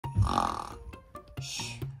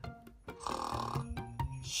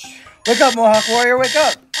Wake up, Mohawk Warrior, wake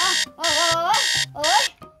up. What?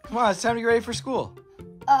 Come on, it's time to get ready for school.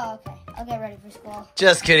 Oh, okay. I'll get ready for school.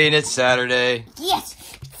 Just kidding, it's Saturday. Yes.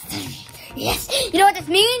 Yes. You know what this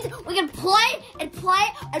means? We can play and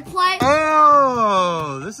play and play.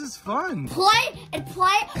 Oh, this is fun. Play and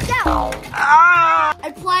play. Down. Ah!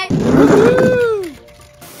 And play. Woo-hoo!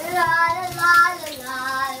 La la la la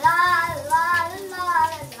la la la la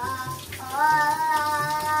la.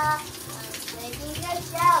 I'm taking a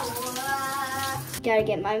shower. Gotta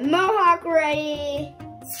get my mohawk ready.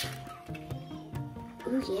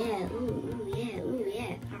 Ooh yeah, ooh yeah, ooh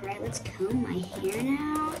yeah. All right, let's comb my hair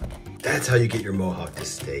now. That's how you get your mohawk to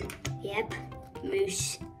stay. Yep,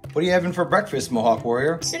 moose. What are you having for breakfast, Mohawk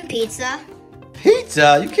Warrior? Some pizza.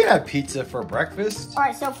 Pizza? You can't have pizza for breakfast. All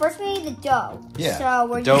right, so first we need the dough. Yeah, so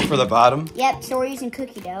we're dough for the bottom? Yep, so we're using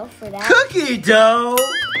cookie dough for that. Cookie dough?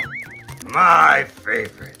 My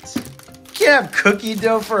favorite. You can't have cookie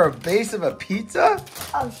dough for a base of a pizza?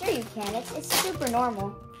 Oh, sure you can. It's super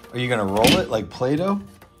normal. Are you gonna roll it like Play-Doh?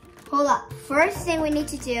 Hold up. First thing we need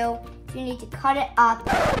to do is we need to cut it up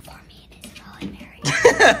for me and Isabel and Mary.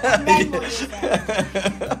 And then we'll use it.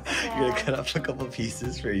 You're gonna cut up a couple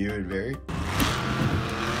pieces for you and Mary?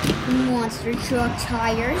 Monster truck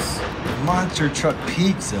tires. Monster truck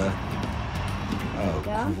pizza? Oh,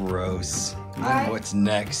 Go. gross. And then Alright. what's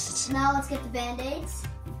next? Now let's get the Band-Aids.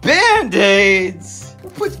 Band-Aids! Who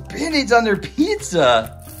puts Band-Aids on their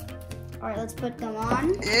pizza? All right, let's put them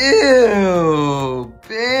on. Ew!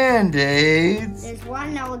 Band-Aids! There's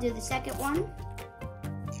one, now we'll do the second one.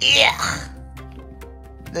 Yeah!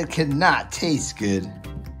 That cannot taste good. All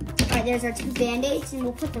right, there's our two Band-Aids, and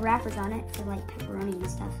we'll put the wrappers on it for like pepperoni and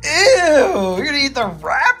stuff. Ew! You're gonna eat the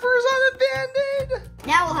wrappers on a Band-Aid?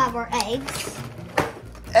 Now we'll have our eggs.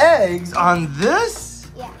 Eggs on this?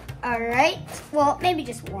 Yeah. All right. Well, maybe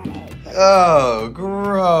just one egg. Oh,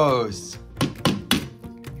 gross.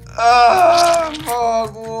 Oh,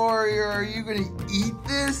 Mohawk Warrior, are you gonna eat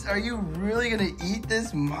this? Are you really gonna eat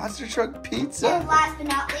this monster truck pizza? And last but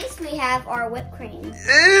not least, we have our whipped cream.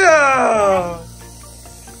 Ew!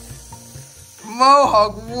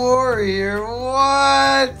 Mohawk Warrior,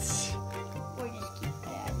 what? We'll just keep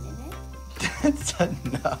that in it. That's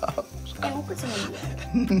enough. And we'll put some in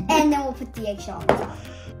the egg. And then we'll put the eggshell on top.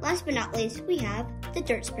 Last but not least, we have the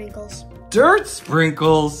dirt sprinkles. Dirt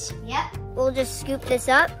sprinkles? Yep. We'll just scoop this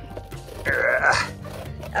up.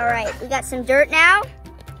 All right, we got some dirt now.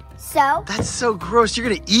 So. That's so gross. You're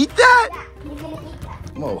gonna eat that? Yeah, you're gonna eat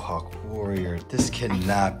that. Mohawk Warrior, this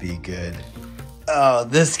cannot be good. Oh,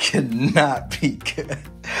 this cannot be good.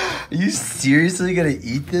 Are you seriously gonna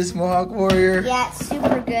eat this, Mohawk Warrior? Yeah, it's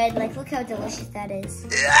super good. Like, look how delicious that is.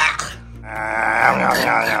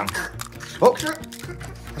 Oh,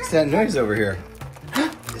 what's that noise over here?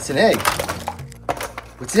 It's an egg.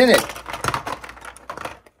 What's in it?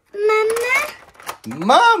 Mama?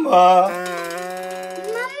 Mama?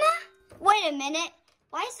 Wait a minute.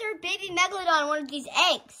 Why is there a baby megalodon on one of these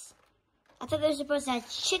eggs? I thought they were supposed to have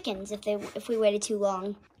chickens if we waited too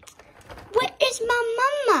long. Where is my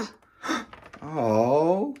mama?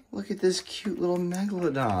 Oh, look at this cute little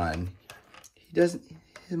megalodon. His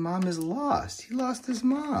mom is lost. He lost his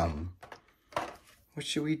mom. What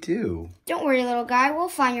should we do? Don't worry, little guy. We'll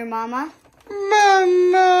find your mama.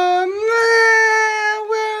 Mama,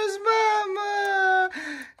 where's Mama?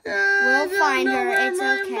 We'll find her. It's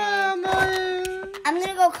okay. Mama. I'm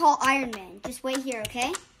gonna go call Iron Man. Just wait here,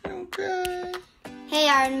 okay? Okay. Hey,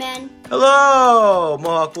 Iron Man. Hello,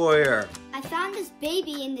 Mohawk Warrior. I found this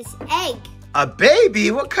baby in this egg. A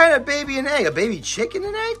baby? What kind of baby and egg? A baby chicken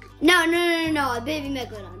and egg? No. A baby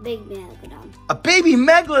megalodon. Baby megalodon. A baby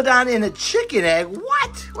megalodon in a chicken egg?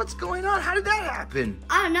 What? What's going on? How did that happen?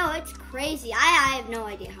 I don't know. It's crazy. I have no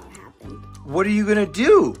idea how it happened. What are you gonna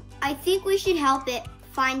do? I think we should help it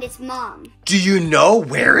find its mom. Do you know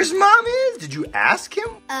where his mom is? Did you ask him?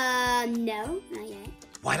 No, not yet.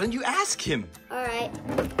 Why don't you ask him? All right.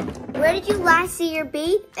 Where did you last see your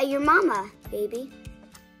mama, baby?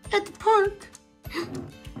 At the park.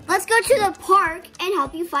 Let's go to the park and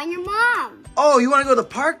help you find your mom. Oh, you want to go to the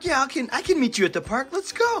park? Yeah, I can meet you at the park.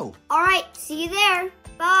 Let's go. All right, see you there.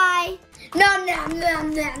 Bye. No.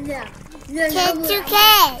 Kids to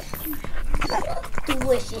kids.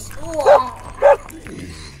 Delicious.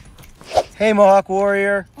 Hey, Mohawk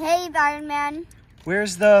Warrior. Hey, Iron Man.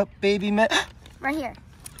 Where's the baby Right here.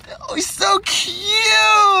 Oh, he's so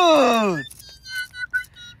cute.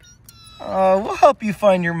 Oh, we'll help you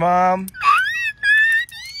find your mom.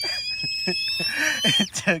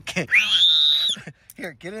 It's okay.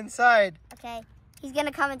 Here, get inside. Okay. He's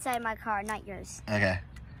gonna come inside my car, not yours. Okay.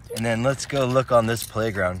 And then let's go look on this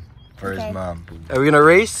playground for his mom. Are we gonna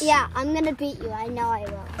race? Yeah, I'm gonna beat you. I know I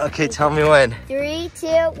will. Okay, tell me when. 3, 2,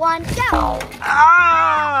 1, go!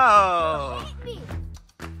 Oh! Hit me.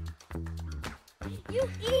 You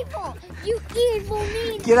evil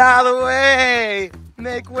mean. Get out of the way!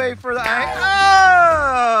 Make way for the oh!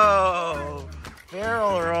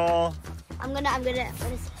 Barrel roll. I'm gonna.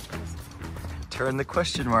 What is Turn the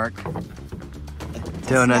question mark.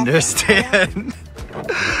 Don't understand. Oh,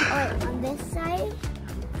 wait, on this side?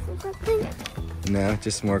 Or something? No,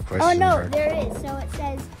 just more question Oh no, mark. there it is. So it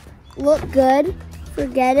says, look good,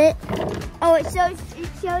 forget it. Oh, it shows you,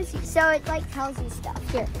 so it like tells you stuff.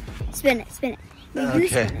 Here, spin it. No, you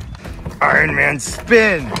Okay. spin it. Iron Man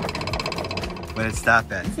spin. What did it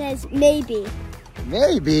stop at? It says maybe.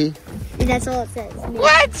 Maybe. And that's all it says. Maybe.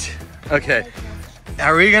 What? Okay.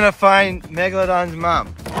 Are we gonna find Megalodon's mom?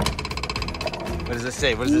 What does it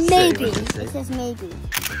say? What does it say? Maybe. What does it say? It says maybe.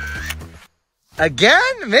 Again?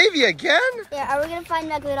 Maybe again? Yeah, are we gonna find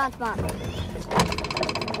Megalodon's mom?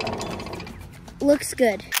 Looks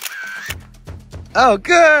good. Oh,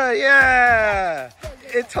 good. Yeah.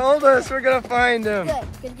 It told us we're gonna find him. Good.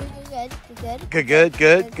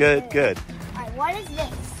 Good. Alright, what is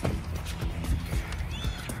this?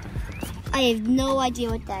 I have no idea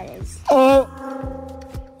what that is. Oh.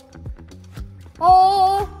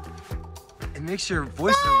 Oh! It makes your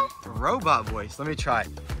voice a robot voice. Let me try.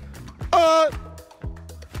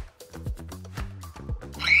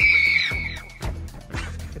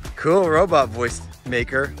 Cool robot voice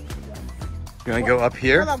maker. You wanna go up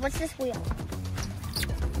here? Hold on, what's this wheel?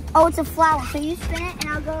 Oh, it's a flower. So you spin it and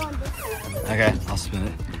I'll go on this side. Okay, I'll spin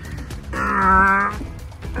it. It's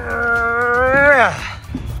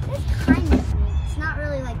kind of neat. It's not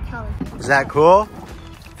really like colorful. Is that cool?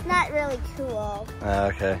 It's not really cool.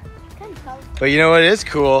 Okay. It's kind of colorful. But you know what is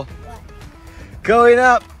cool? What? Going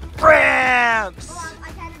up ramps! Hold on,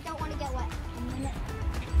 I kind of don't want to get wet.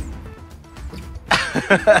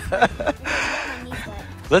 My knee's wet.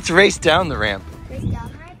 Let's race down the ramp. Race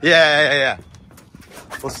down, right? Yeah.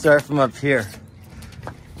 We'll start from up here.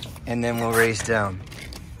 And then we'll race down.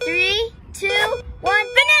 3, 2, 1,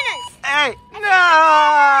 bananas! Hey! No!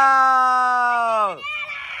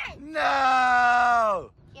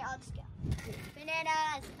 No! Here, I'll just go.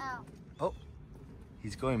 Bananas! Oh.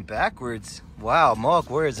 He's going backwards. Wow, Mark,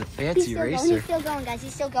 where is a fancy racer? He's still going, guys.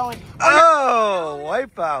 He's still going. Oh,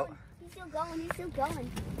 wipeout. He's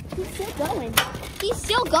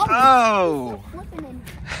still going. Oh. Flipping in.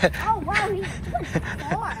 Oh, wow. He's pushed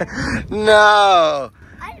far. No.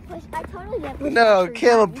 I totally got pushed. No, 3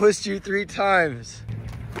 Caleb times. pushed you 3 times.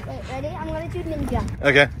 Wait, ready? I'm going to do ninja.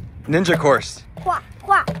 Okay. Ninja course. Quack,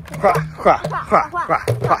 quack. Quack, quack, quack, quack, quack,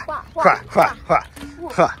 quack, quack, quack, quack.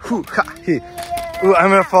 Ooh, I'm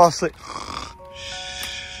gonna fall asleep.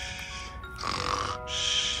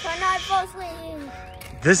 Try not to fall asleep.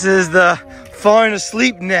 This is the falling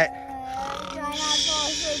asleep net. Try not to fall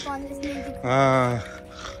asleep on this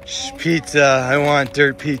ninja. Pizza. I want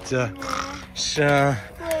dirt pizza.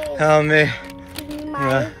 Help me. Give me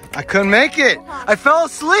my... I couldn't make it. I fell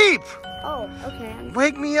asleep. Oh, okay.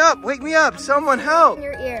 Wake me up. Someone help. In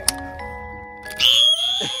your ear.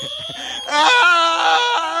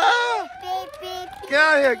 Ah! Beep, beep, beep.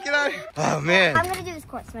 Get out of here. Oh, man. I'm going to do this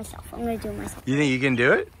course myself. You think you can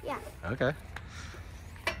do it? Yeah. Okay.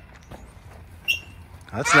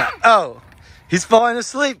 That's not. Oh, he's falling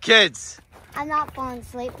asleep, kids. I'm not falling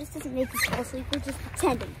asleep. This doesn't make us fall asleep. We're just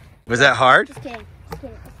pretending. Was that hard? Just kidding.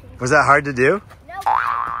 Was that hard to do? Nope.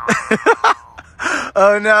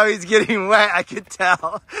 Oh no, he's getting wet. I could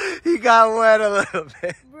tell. He got wet a little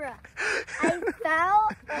bit. Bruh. I fell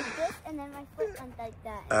like this and then my foot went like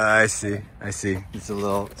that. I see. It's a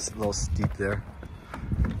little steep there.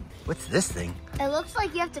 What's this thing? It looks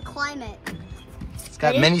like you have to climb it. It's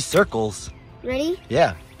got many circles. Ready?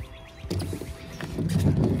 Yeah.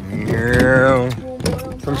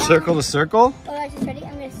 From circle to circle? Oh, guys, just ready?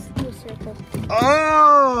 I'm going to do a circle.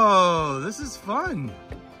 Oh, this is fun.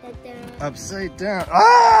 Like that. Upside down.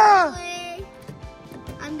 Ah!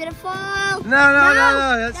 I'm going to fall.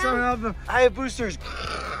 No. That's so helpful. I have boosters. Wait,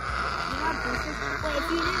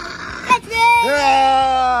 if you do, catch me!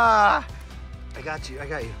 Ah! I got you.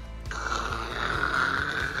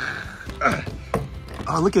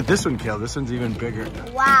 Oh, look at this one, Kale. This one's even bigger.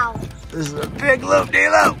 Wow. This is a big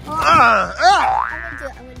loop-de-loop. I'm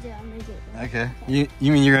going to do it. Okay. You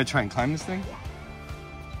mean you're going to try and climb this thing?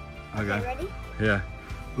 Yeah. Okay. Ready? Yeah.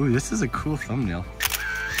 Ooh, this is a cool thumbnail.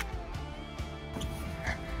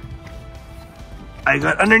 I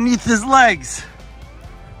got underneath his legs.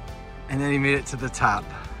 And then he made it to the top.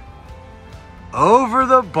 Over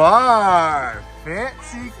the bar.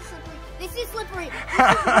 fancy. This is slippery. This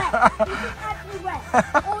is wet. This is actually wet.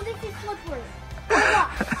 Oh, this is slippery.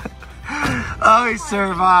 Oh, he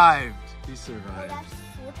survived. He Oh, survived. that's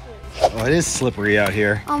slippery. Oh, it is slippery out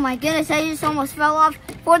here. Oh my goodness, I just almost fell off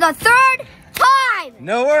for the third time.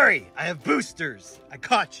 No worry, I have boosters. I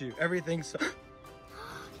caught you. Everything's.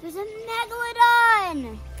 There's a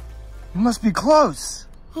megalodon. You must be close.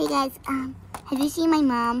 Hey guys, have you seen my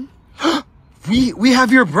mom? We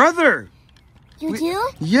have your brother. You do?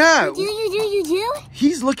 Yeah. You do?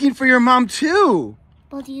 He's looking for your mom too.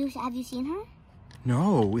 Well, have you seen her?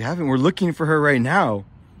 No, we haven't. We're looking for her right now.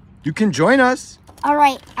 You can join us. All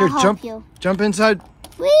right, I'll Here, help you. Jump inside.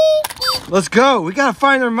 Whee! Let's go. We gotta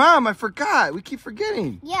find their mom. I forgot. We keep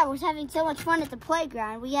forgetting. Yeah, we're having so much fun at the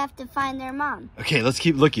playground. We have to find their mom. Okay, let's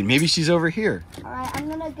keep looking. Maybe she's over here. All right, I'm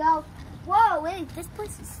gonna go. Whoa, wait! This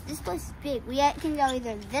place is big. We can go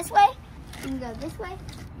either this way, we can go this way,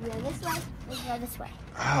 we can go this way, we can go this way.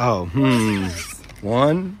 Oh,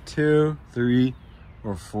 1, 2, 3,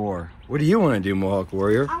 or 4. What do you want to do, Mohawk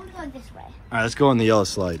Warrior? I'm gonna go this way. All right, let's go on the yellow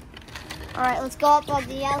slide. All right, let's go up on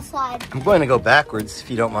the outside. I'm going to go backwards, if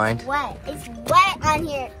you don't mind. Wet. It's wet on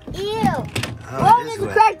here. Ew. Oh, There's a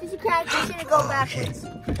crack. There's a crack. We should go backwards.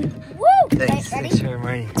 Woo! Thanks. Ready? Thanks for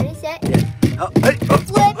reminding me. Ready, set. Oh, hey,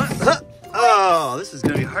 Flips. oh, this is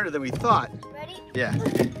going to be harder than we thought. Ready? Yeah.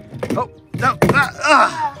 Oh, no.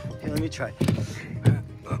 Here, let me try.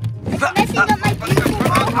 It's messing up my beautiful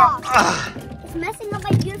mohawk. It's messing up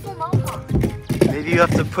my beautiful mohawk. Maybe you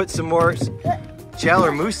have to put some more gel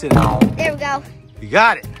or mousse in it. There we go. You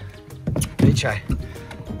got it. Let me try.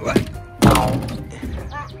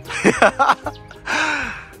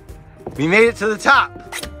 We made it to the top.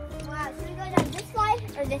 Wow, should we go down this slide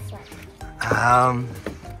or this slide?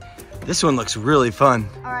 This one looks really fun.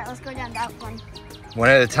 All right, let's go down that one. One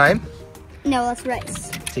at a time? No, let's race.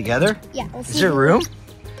 Together? Yeah, let's Is there room?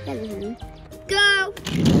 Yeah, there's room. Go!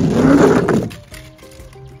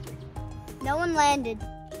 No one landed.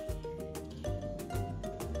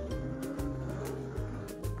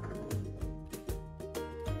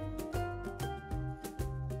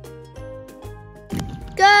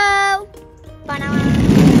 Go! Banana.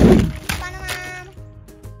 Banana.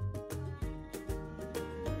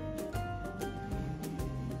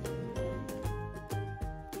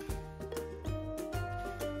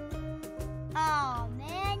 Oh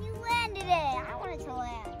man, you landed it. I wanted to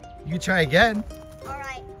land. You try again. All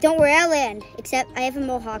right. Don't worry, I'll land. Except I have a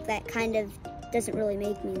mohawk that kind of doesn't really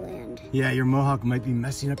make me land. Yeah, your mohawk might be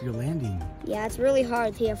messing up your landing. Yeah, it's really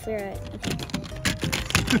hard to figure it. Okay.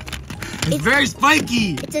 It's very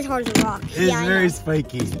spiky. It's as hard as a rock. It's yeah, very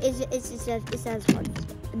spiky. It's as hard.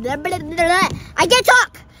 Blah, blah, blah, blah. I can't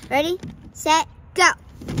talk. Ready, set, go.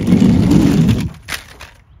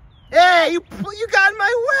 Hey, you got in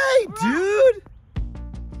my way, dude.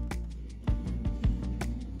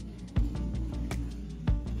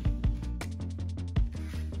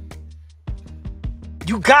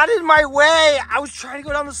 You got in my way. I was trying to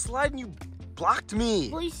go down the slide and you blocked me.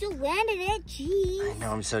 Well, you still landed it. Jeez. I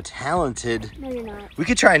know, I'm so talented. No, you're not. We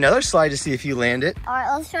could try another slide to see if you land it. All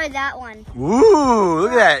right, let's try that one. Ooh,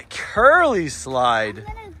 look at that curly slide. I'm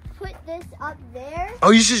gonna put this up there.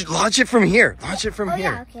 Oh, you should launch it from here. Launch it from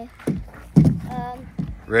here. Yeah, okay.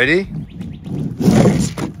 Ready?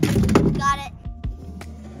 Got it.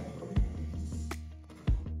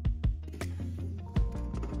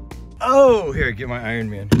 Oh, here, get my Iron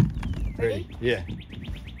Man. Ready? Yeah.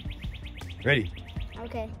 Ready?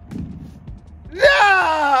 Okay. No!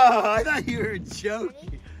 I thought you were joking.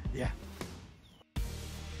 Ready? Yeah.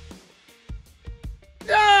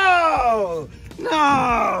 No!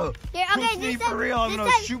 No! Here, okay, Push me this for time, real. I'm this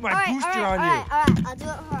gonna time. shoot my All right, booster all right, on you. All right, I'll do it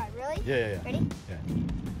hard. Really? Yeah. Ready? Yeah.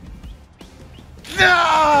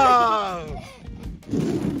 No!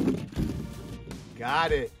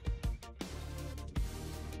 Got it.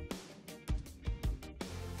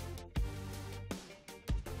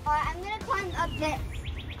 All right, I'm gonna climb up this.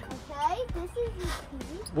 Okay, this is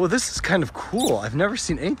easy. Well, this is kind of cool. I've never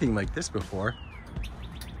seen anything like this before.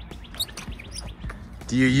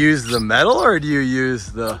 Do you use the metal or do you use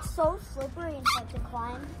the... It's so slippery and hard to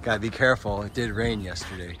climb. Gotta be careful. It did rain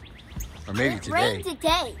yesterday. Or maybe It today. rained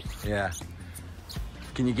today. Yeah.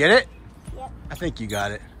 Can you get it? Yep. I think you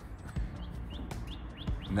got it.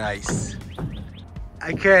 Nice.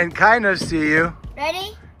 I can kind of see you.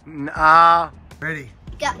 Ready? Ready.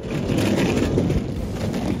 Go.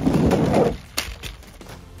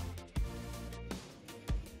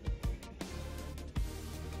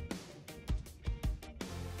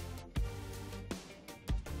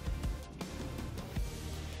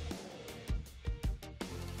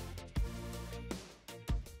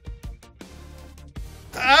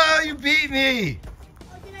 beat me.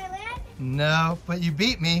 Oh, did I land? No, but you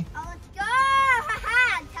beat me. Oh, let's go.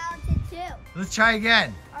 Haha, I'm talented too. Let's try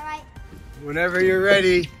again. All right. Whenever you're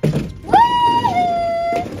ready. Woo!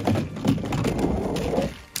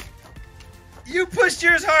 You pushed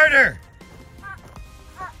yours harder.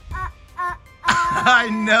 I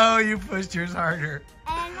know you pushed yours harder.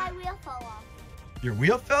 And my wheel fell off. Your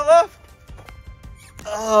wheel fell off?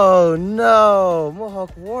 Oh no,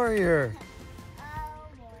 Mohawk Warrior. Oh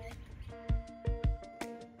boy.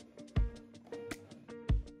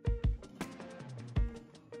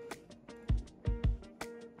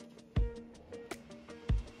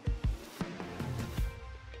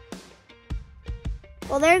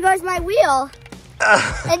 Well, there goes my wheel.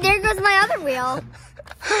 And there goes my other wheel.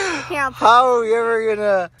 Here, How are we ever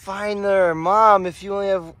gonna find their mom if you only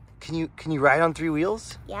have, can you ride on 3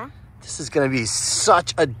 wheels? yeah. This is gonna be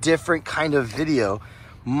such a different kind of video.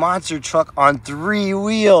 Monster truck on 3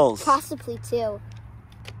 wheels. Possibly two.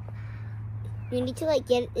 We need to like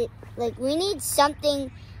get it, like we need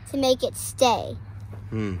something to make it stay.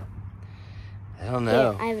 I don't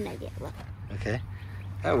know. Here, I have an idea. Look. Okay,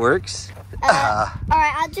 that works. All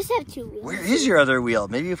right, I'll just have 2 wheels. Where is your other wheel?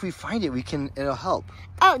 Maybe if we find it, it'll help.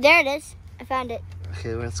 Oh, there it is. I found it.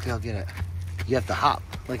 Okay, well, let's go get it. You have to hop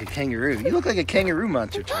like a kangaroo. You look like a kangaroo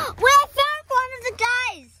monster truck. Wait, I found one of the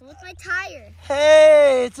guys with my tire.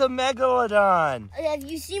 Hey, it's a megalodon. Have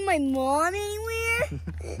you seen my mom anywhere?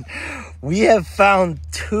 We have found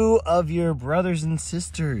 2 of your brothers and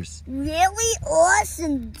sisters. Really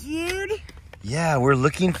awesome, dude. Yeah, we're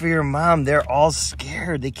looking for your mom. They're all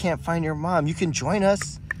scared. They can't find your mom. You can join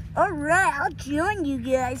us. All right, I'll join you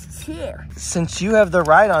guys too. Since you have the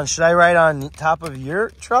ride on, should I ride on top of your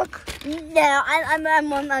truck? No, I'm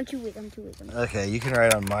too weak. I'm too weak. Okay, you can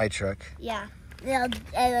ride on my truck. Yeah, I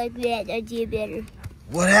like that idea better.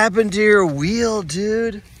 What happened to your wheel,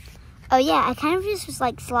 dude? Oh yeah, I kind of just was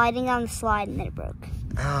like sliding on the slide and then it broke.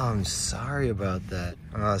 Oh, I'm sorry about that.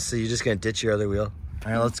 So you're just gonna ditch your other wheel?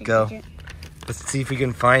 All right, let's go. Let's see if we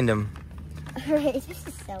can find him. Alright, this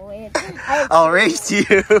is so weird. I'll race you.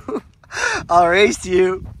 I'll race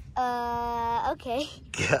you. Okay.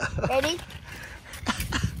 Ready?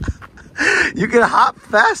 You can hop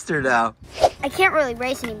faster now. I can't really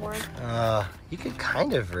race anymore. You could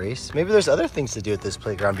kind of race. Maybe there's other things to do at this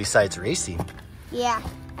playground besides racing. Yeah,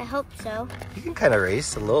 I hope so. You can kind of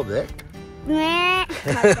race a little bit. Like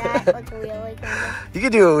that, like a wheelie kind of. You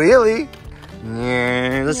can do a wheelie.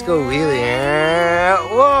 Yeah, let's go wheelie. Yeah.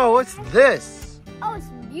 Whoa, what's this? Oh, it's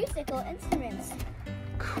musical instruments.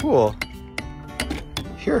 Cool.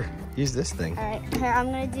 Here, use this thing. All right, here,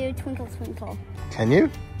 I'm gonna do Twinkle Twinkle. Can you? I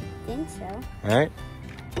think so. All right.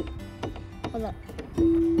 Hold up.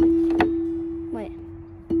 Wait.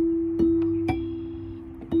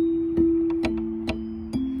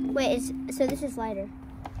 Wait, so this is lighter.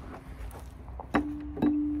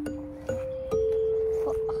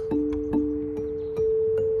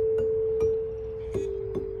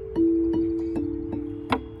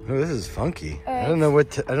 Oh, this is funky. Right. I don't know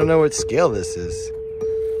what scale this is.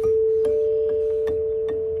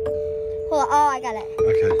 Hold on. Oh, I got it.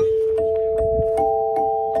 Okay.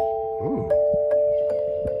 Ooh.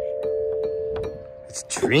 It's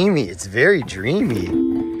dreamy. It's very dreamy.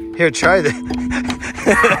 Here, try this.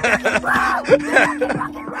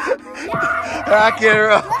 Rock and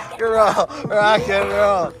roll. Rock and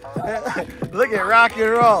roll. Look at rock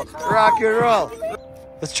and roll. Rock and roll.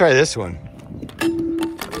 Let's try this one.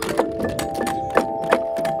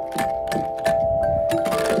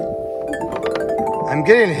 I'm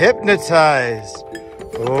getting hypnotized.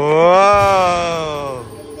 Whoa.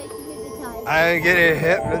 I'm getting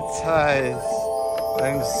hypnotized.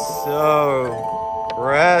 I'm so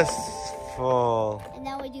restful. And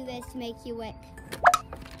now we do this to make you wick.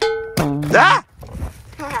 Ah!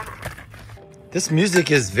 This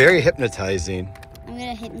music is very hypnotizing. I'm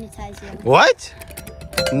gonna hypnotize you. What?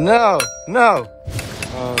 No, no.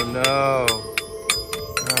 Oh no.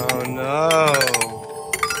 Oh no.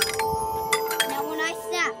 Now when I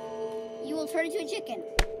snap, you will turn into a chicken.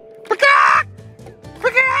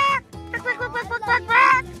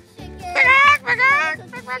 Here, I'm gonna let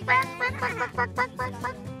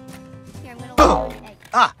you an egg.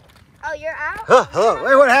 Ah. Oh, you're out? Hello.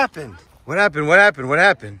 Wait, what happened? What happened? What happened? What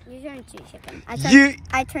happened? You turned into a chicken. I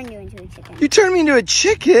turned you into a chicken. You turned me into a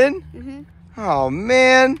chicken? Mm-hmm. Oh,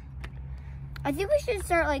 man. I think we should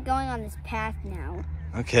start like going on this path now.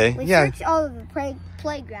 Okay, We yeah. searched all of the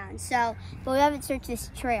playgrounds, but we haven't searched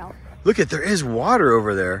this trail. Look there is water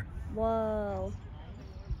over there. Whoa.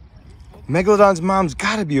 Megalodon's mom's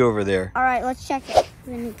gotta be over there. All right, let's check it.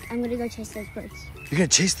 I'm gonna go chase those birds. You're gonna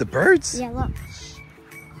chase the birds? Yeah, look.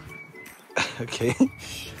 Okay.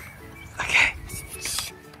 Okay.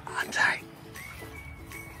 Hold tight.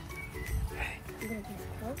 Okay. I'm gonna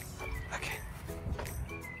get close. Okay.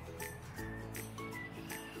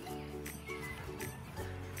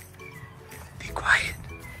 Be quiet.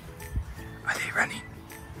 Are they running?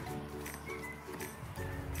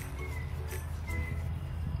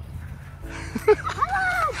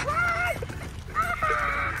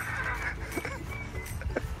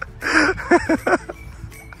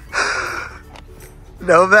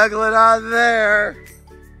 No megalodon there.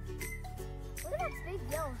 Look at that big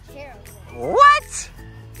yellow chair over there. What?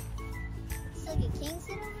 It's like a king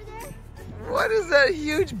sit over there. What is that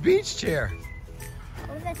huge beach chair?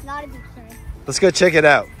 What if that's not a beach chair? Let's go check it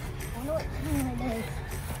out. I wonder what kind it is.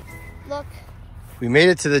 Look, We made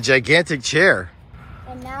it to the gigantic chair.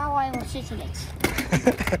 and now I will sit in it.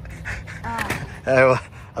 I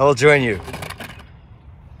will join you.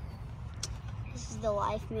 This is the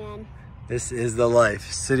life, man. This is the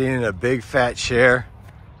life. Sitting in a big fat chair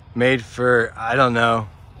made for, I don't know,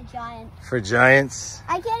 A giant. for giants.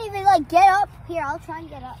 I can't even like get up. Here, I'll try and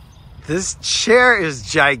get up. This chair is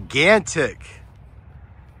gigantic.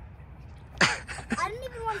 I don't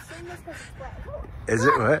even want to sit in this because it's wet. Ooh, Is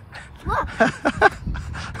it what? look.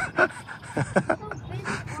 So big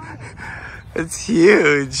on it. It's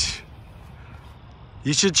huge.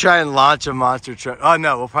 You should try and launch a monster truck. Oh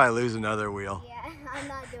no, we'll probably lose another wheel. Yeah, I'm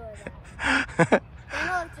not doing that. I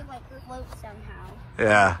know it's like float somehow.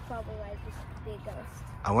 Yeah. Probably like this big ghost.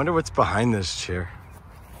 I wonder what's behind this chair.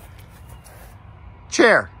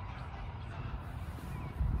 Chair.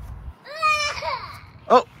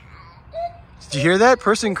 Oh. Did you hear that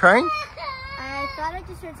person crying? I thought I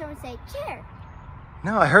just heard someone say chair.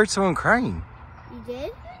 No, I heard someone crying. You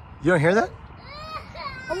did? You don't hear that?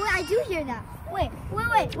 Oh wait, I do hear that. Wait. Where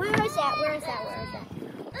is that? Where is that?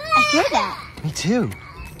 I hear that. Me too.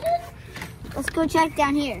 Let's go check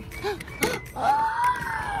down here.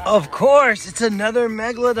 Of course, it's another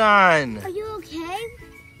megalodon. Are you okay?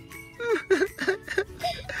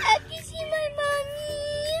 Have you seen my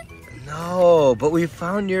mommy? No, but we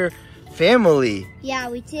found your family. Yeah,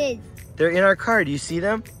 we did. They're in our car. Do you see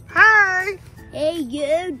them? Hi. Hey,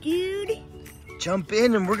 yo, dude. Jump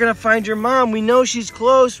in and we're going to find your mom. We know she's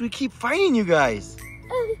close. We keep finding you guys.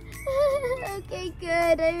 Okay,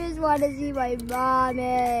 good. I just want to see my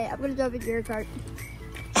mommy. I'm going to jump into your cart.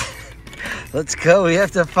 Let's go. We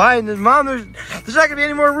have to find the mom. There's not going to be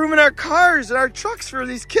any more room in our cars and our trucks for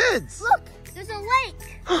these kids. Look, there's a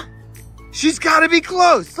lake. She's got to be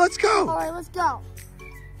close. Let's All go. right, let's go.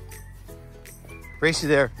 Race you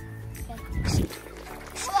there. Okay.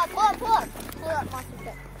 Pull up, monster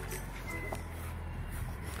truck.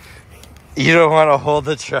 You don't want to hold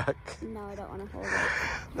the truck. No, I don't want to hold it.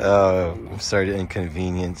 Oh, I'm sorry to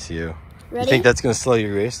inconvenience you. Ready? You think that's going to slow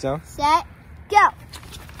your race down? Set, go.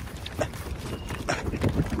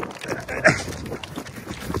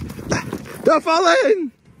 Don't fall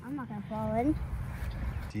in. I'm not going to fall in.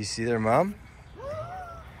 Do you see their mom?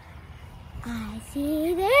 I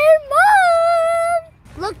see their mom.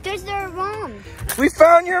 Look, there's their mom. We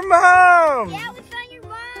found your mom. Yeah, we found your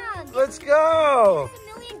mom. Let's go. It's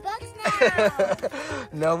 $1 million now.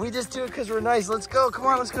 No, we just do it because we're nice. Let's go. Come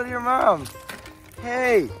on, let's go to your mom.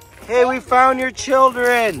 Hey, we found your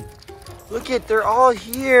children. Look it, they're all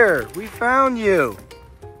here. We found you.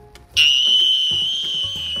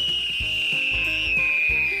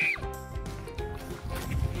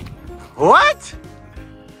 What?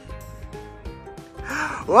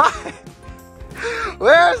 What?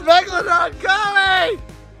 Where's Megalodon going?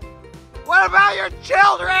 What about your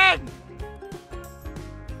children?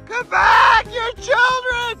 Come back, your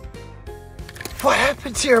children! What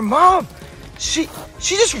happened to your mom? She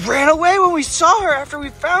just ran away when we saw her after we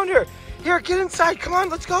found her. Here, get inside. Come on,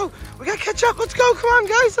 let's go. We gotta catch up. Let's go. Come on,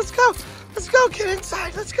 guys. Let's go. Let's go. Get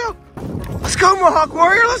inside. Let's go. Let's go, Mohawk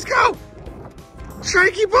Warrior. Let's go. Try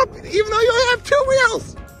to keep up, even though you only have 2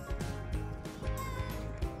 wheels.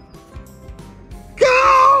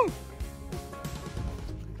 Go!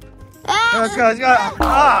 Let's go. Let's go.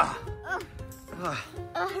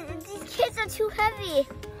 These kids are too heavy.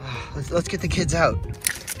 Let's get the kids out.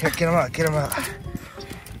 Here, get them out. Get them out.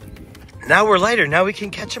 Now we're lighter. Now we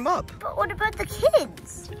can catch them up. But what about the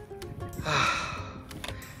kids?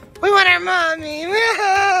 We want our mommy.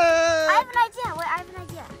 I have an idea. I have an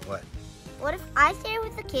idea. What? What if I stay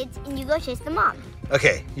with the kids and you go chase the mom?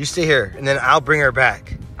 Okay, you stay here, and then I'll bring her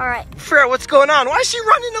back. All right. Figure out what's going on. Why is she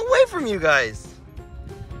running away from you guys?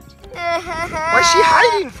 Why is she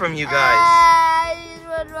hiding from you guys? I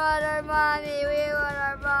just want our mommy. We want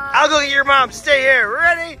our mom. I'll go get your mom. Stay here.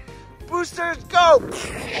 Ready? Boosters, go.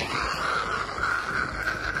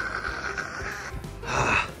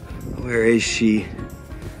 Where is she?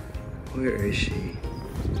 Where is she?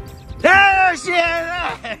 There she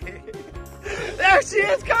is! There she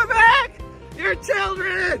is! Come back! Your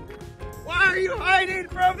children! Why are you hiding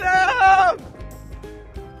from them?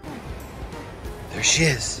 There she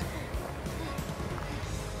is.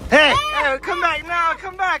 Hey! Hey, come back now!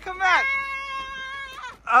 Come back! Come back!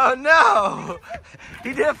 Oh no!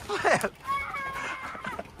 He did a flip.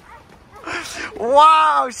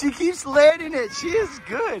 Wow! She keeps landing it. She is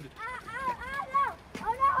good.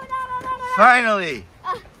 Finally!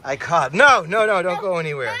 I caught. No, no, no! Don't go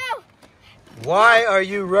anywhere. Why are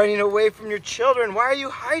you running away from your children? Why are you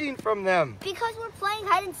hiding from them? Because we're playing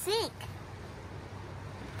hide and seek.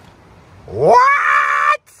 What?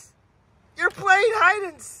 You're playing hide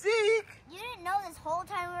and seek? You didn't know this whole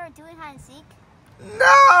time we were doing hide and seek?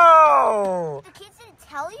 No! The kids didn't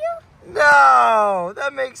tell you? No!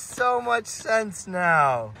 That makes so much sense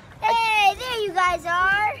now. Hey, there you guys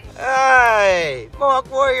are. Hey!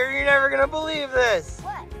 Mohawk Warrior, you're never gonna believe this.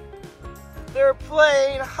 What? They're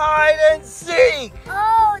playing hide and seek!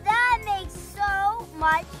 Oh, that makes so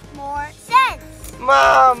much more sense.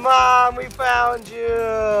 Mom, we found you!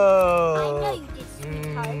 I know you did,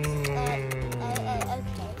 sweetheart.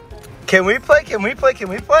 Okay. Can we play? Can we play? Can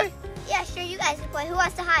we play? Yeah, sure, you guys can play. Who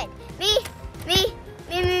wants to hide? Me.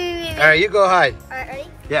 All right, you go hide. All right, ready?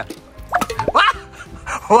 Yeah. What?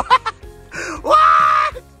 What?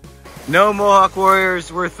 What? No Mohawk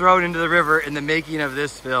Warriors were thrown into the river in the making of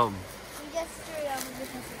this film. We just threw it over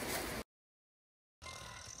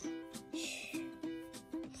the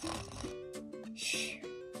Shh.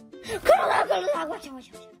 Go, watch out.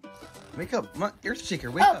 Wake up,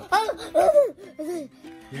 Earthshaker, wake up.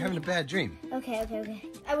 You're having a bad dream. Okay.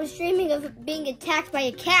 I was dreaming of being attacked by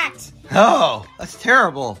a cat. Oh, that's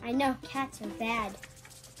terrible. I know, cats are bad.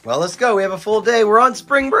 Well, let's go. We have a full day. We're on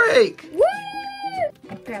spring break. Woo!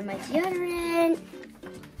 I put on my deodorant.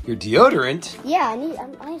 Your deodorant? Yeah,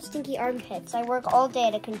 I have stinky armpits. I work all day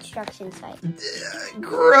at a construction site.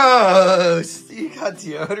 Gross. You got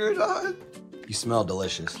deodorant on? You smell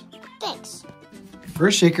delicious. Thanks.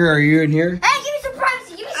 Earthshaker, are you in here? Hey, give me some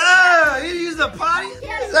privacy. Give me some Oh, you use the potty?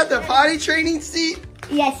 Is that the potty training seat?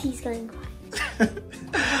 Yes, he's going to.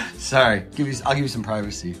 Sorry, I'll give you some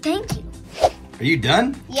privacy. Thank you. Are you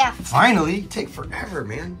done? Yeah. Finally, you take forever,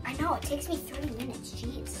 man. I know, it takes me 30 minutes.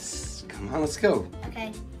 Jeez. Come on, let's go.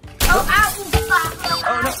 Okay. Oh, ow!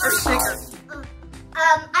 Oh no, Earthshaker.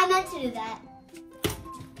 I meant to do that.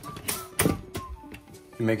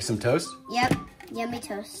 You making some toast? Yep. Yummy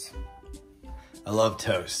toast. I love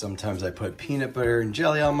toast. Sometimes I put peanut butter and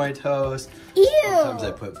jelly on my toast. Ew. Sometimes I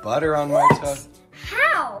put butter on my toast.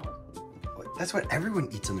 How? That's what everyone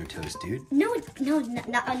eats on their toast, dude. No,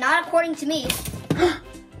 not according to me.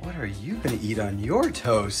 What are you gonna eat on your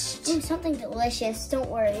toast? Something delicious. Don't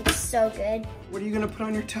worry, it's so good. What are you gonna put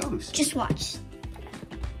on your toast? Just watch.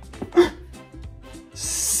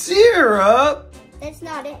 Syrup? That's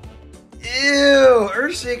not it. Ew,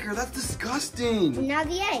 Earthshaker, that's disgusting. Now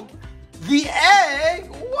the egg. The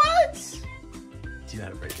egg? What? Do you know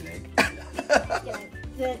how to break an egg?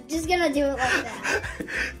 Just gonna do it like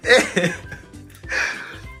that.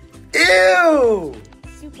 Ew!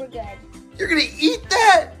 Super good. You're gonna eat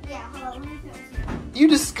that? Yeah, hold on. Let me finish it. You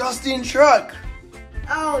disgusting truck.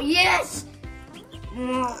 Oh, yes!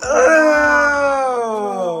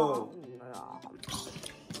 Oh!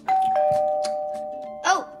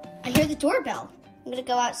 Oh, I hear the doorbell. I'm gonna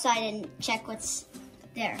go outside and check what's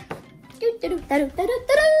there.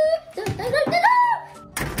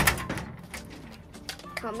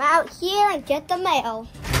 Come out here and get the mail.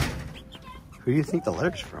 Who do you think the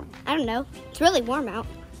letter's from? I don't know. It's really warm out.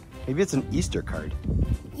 Maybe it's an Easter card.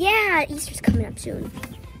 Yeah, Easter's coming up soon.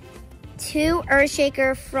 To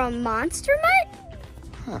Earthshaker from Monster Mutt?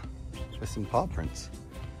 Huh. With some paw prints.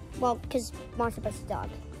 Well, because Monster Mutt's a dog.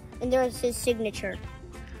 And there's his signature.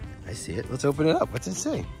 I see it. Let's open it up. What's it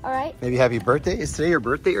say? All right. Maybe happy birthday. Is today your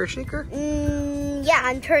birthday, Earthshaker? Yeah,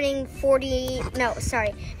 I'm turning 40. No,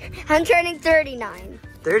 sorry. I'm turning 39.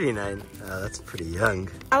 39. That's pretty young.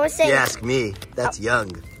 I was saying. You ask me. That's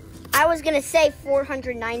young. I was gonna say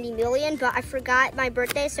 490 million, but I forgot my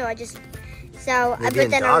birthday, so I just. So, Maybe but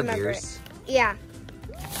in then I dog remember years. it. Yeah.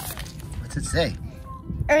 What's it say?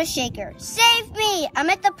 Earthshaker, save me! I'm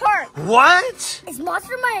at the park. What? Is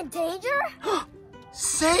Monster Mutt in danger?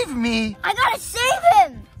 Save me? I gotta save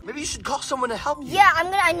him. Maybe you should call someone to help you. Yeah, I'm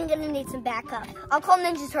gonna need some backup. I'll call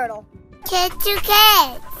Ninja Turtle. Kids to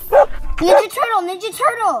kids. Ninja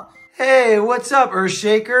Turtle. Hey, what's up,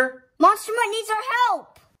 Earthshaker? Monster Mutt needs our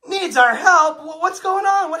help. Needs our help? What's going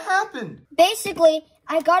on? What happened? Basically,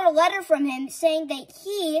 I got a letter from him saying that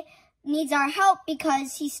he needs our help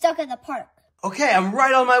because he's stuck at the park. Okay, I'm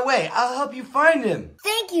right on my way. I'll help you find him.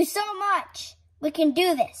 Thank you so much. We can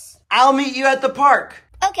do this. I'll meet you at the park.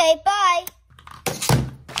 Okay, bye.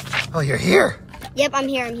 Oh, you're here. Yep, I'm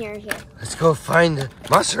here. Let's go find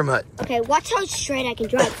Monster Mutt. Okay, watch how straight I can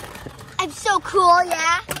drive. I'm so cool,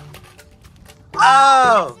 yeah?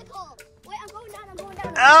 Oh! Bicycle. Wait, I'm going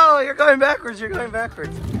down. Oh, you're going backwards. I'm gonna drive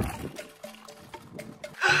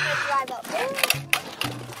up.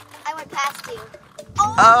 I went past you.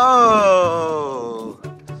 Oh!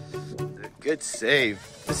 Good save.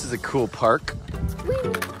 This is a cool park. Whee.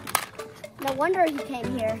 No wonder he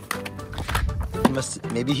came here.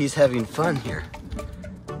 Maybe he's having fun here.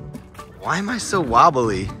 Why am I so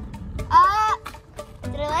wobbly?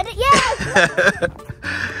 Did I let it? Yes!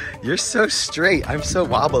 You're so straight. I'm so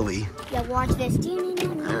wobbly. Yeah, watch this.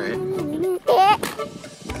 Alright.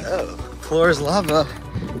 Oh, floor is lava.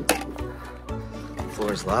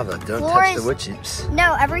 Floor is lava. Don't touch the wood chips.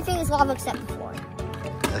 No, everything is lava except the floor.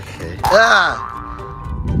 Okay. Ah!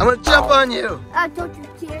 I'm gonna jump on you! Don't you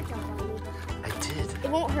dare jump on me. I did.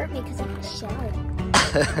 It won't hurt me because I'm shallow.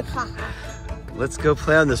 Let's go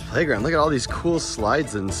play on this playground. Look at all these cool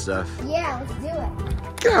slides and stuff. Yeah, let's do it.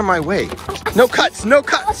 Get out of my way. No cuts, no Oh,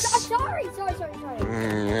 cuts. sorry.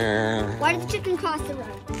 Why did the chicken cost the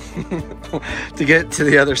ride? To get to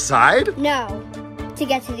the other side? No, to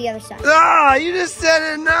get to the other side. Ah, you just said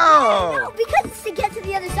it, no. No, because it's to get to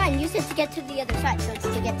the other side. You said to get to the other side, so it's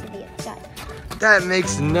to get to the other side. That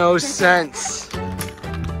makes no sense.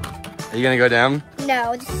 Are you gonna go down?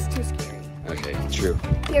 No, this is too scary. Okay, true.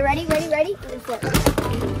 You ready? Flip.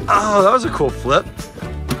 Oh, that was a cool flip.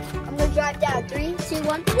 I'm gonna drive down. 3, 2,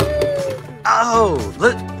 1. Oh,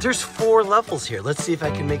 there's 4 levels here. Let's see if I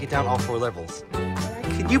can make it down all 4 levels.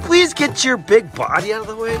 Can you please get your big body out of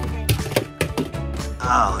the way?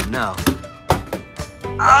 Oh, no.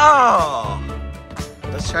 Oh!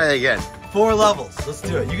 Let's try it again. 4 levels. Let's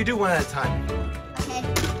do it. You can do one at a time. Okay.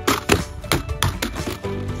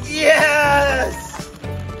 Yes!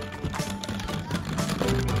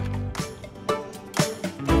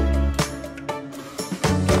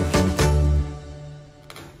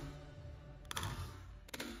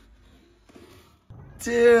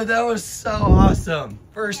 Dude, that was so awesome.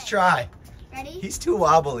 First try. Ready? He's too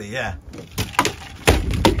wobbly, yeah.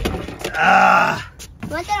 Ah! He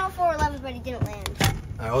went down all 4 levels, but he didn't land.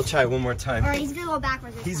 All right, we'll try one more time. All right, he's gonna go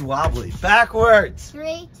backwards. He's wobbly. Backwards.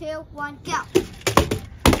 3, 2, 1, go.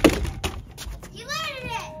 He landed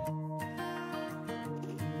it.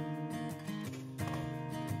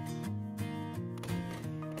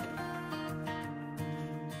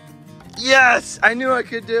 Yes, I knew I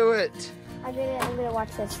could do it. I'm gonna watch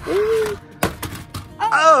this.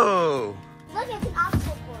 Oh! Look, it's an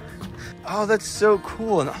obstacle course. Oh, that's so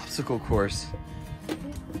cool, an obstacle course.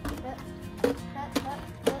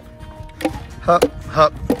 Hup,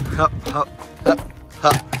 hup, hup, hup, hup,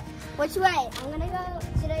 hup. Which way? I'm gonna go.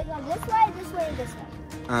 Should I go this way, or this way?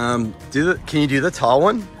 Can you do the tall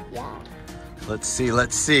one? Yeah. Let's see.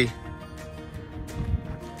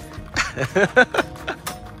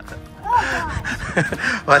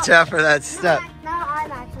 Watch out for that step. No,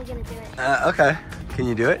 I'm actually gonna do it. Okay. Can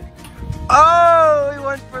you do it? Oh, he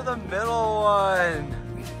went for the middle one.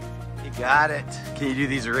 You got it. Can you do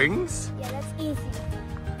these rings? Yeah, that's easy.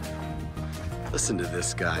 Listen to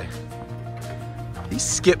this guy. He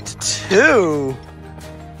skipped 2.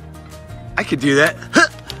 I could do that.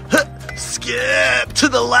 Skip to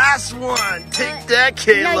the last one. Take that,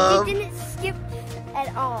 Caleb. No, you didn't skip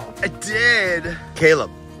at all. I did.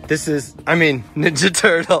 Caleb, Ninja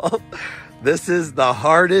Turtle. This is the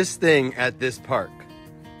hardest thing at this park.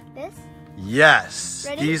 This? Yes.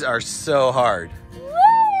 Ready? These are so hard.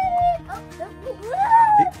 Oh,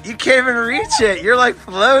 You can't even reach it. You're like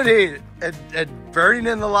floating and burning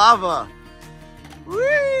in the lava.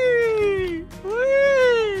 Whee!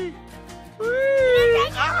 Whee! Whee!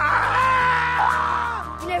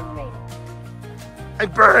 Ah! You never made it. I'm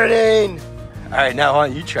burning. All right, now why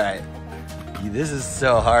don't you try it? This is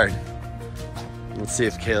so hard. Let's see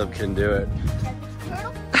if Caleb can do it.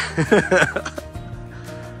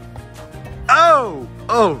 Oh!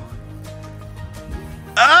 Oh!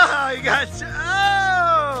 Oh, you got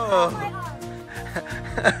oh!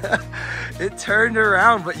 It turned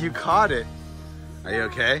around, but you caught it. Are you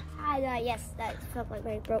okay? Yes, that felt like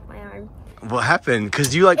I broke my arm. What happened?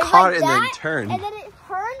 Because you caught it and then turned. And then it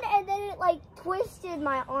turned and then it twisted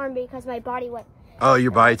my arm because my body went. Oh,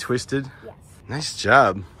 your body twisted? Yes. Nice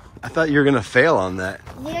job. I thought you were gonna fail on that.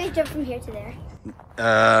 You know you jump from here to there?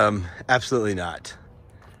 Absolutely not.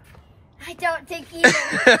 I don't think either.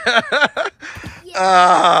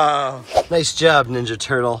 Oh, nice job, Ninja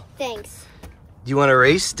Turtle. Thanks. Do you want to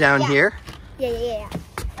race down here? Yeah.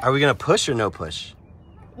 Are we going to push or no push?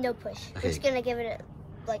 No push. Okay. I'm just going to give it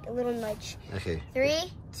a little nudge. Okay.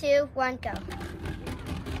 3, 2, 1, go.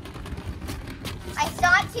 I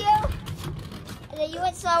stopped you, and then you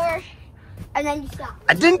went slower, and then you stopped.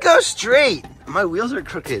 I didn't go straight. My wheels are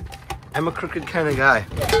crooked. I'm a crooked kind of guy.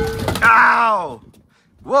 Ow!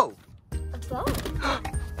 Whoa! A boat.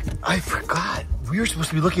 I forgot. We were supposed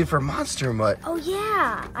to be looking for monster mutt. Oh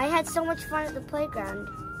yeah, I had so much fun at the playground.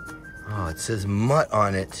 Oh, it says mutt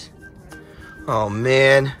on it. Oh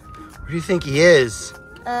man, where do you think he is?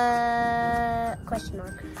 Question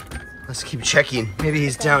mark. Let's keep checking. Maybe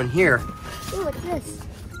he's down here. Ooh, what's this?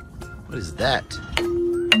 What is that?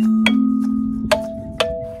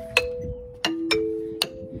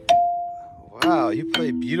 Wow, you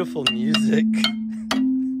play beautiful music.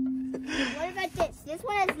 What about this? This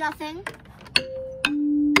one has nothing.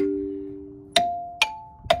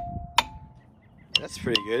 That's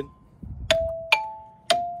pretty good.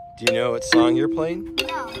 Do you know what song you're playing?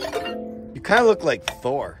 No. You kind of look like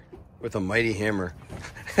Thor with a mighty hammer.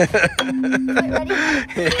 Wait, ready?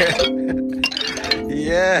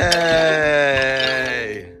 Yay!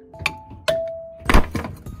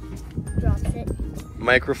 Drops it.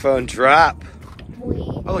 Microphone drop. Boy.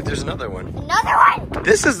 Oh, look, there's another one. Another one!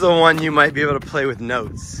 This is the one you might be able to play with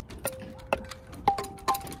notes.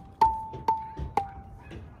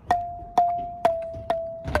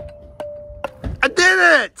 I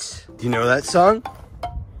did it! Do you know that song?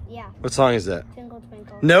 Yeah. What song is that? Twinkle,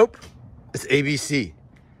 twinkle. Nope. It's ABC.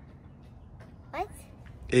 What?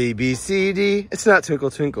 A, B, C, D. It's not Twinkle,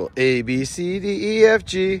 Twinkle. A, B, C, D, E, F,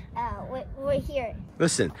 G. Wait here.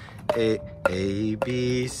 Listen. A,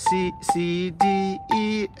 B, C, D,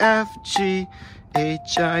 E, F, G,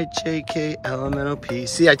 H, I, J, K, L, M, N, O, P.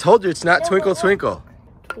 See, I told you it's not Twinkle, Twinkle.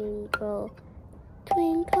 Twinkle,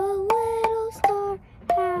 twinkle, little star,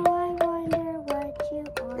 how I wonder what you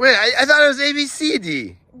are. Wait, I thought it was A, B, C,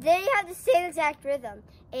 D. They have the same exact rhythm.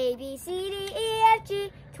 A, B, C, D, E, F,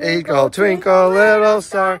 G. Twinkle, twinkle, little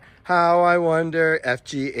star, how I wonder, F,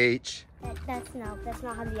 G, H. That's not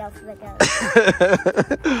how the alphabet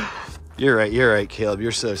goes. You're right, Caleb.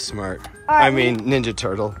 You're so smart. Right, I mean, Ninja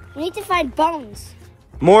Turtle. We need to find bones.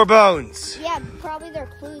 More bones. Yeah, probably they're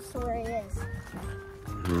clues to where he is.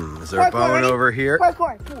 Is there a bone over here?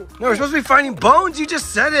 Parkour. No, we're supposed to be finding bones. You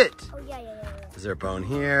just said it. Oh, yeah. Is there a bone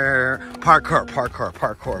here? Parkour.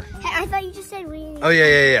 Hey, I thought you just said we... Oh,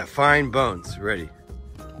 yeah. Find bones. Ready.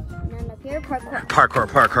 None up here. Parkour.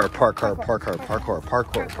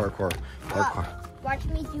 Parkour. Watch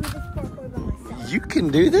me do this parkour by myself. You can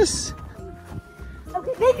do this?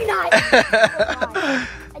 Okay, maybe not.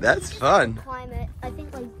 That's fun. Climb it. I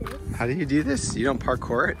think like this. How do you do this? You don't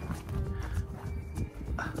parkour it?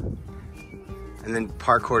 And then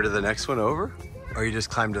parkour to the next one over? Or you just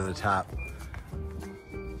climb to the top?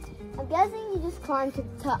 I'm guessing you just climb to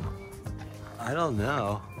the top. I don't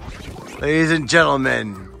know. Ladies and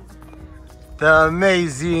gentlemen, the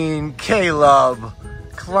amazing Caleb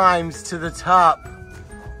climbs to the top.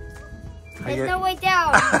 There's no way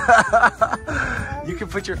down. You can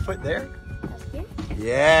put your foot there? Up here?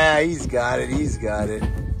 Yeah, he's got it.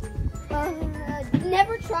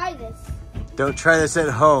 Never try this. Don't try this at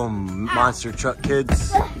home, monster truck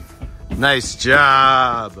kids. Nice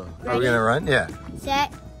job. Are we gonna run? Yeah.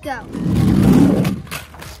 Set, go.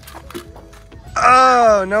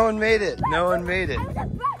 Oh, no one made it. I was about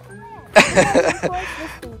to land.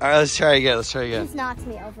 All right, let's try again. Just knocked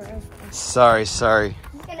me over. Sorry. I'm just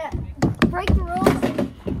gonna break the rules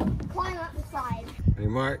and climb up the side. Ready,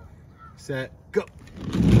 mark, set, go.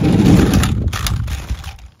 You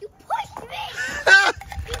pushed me!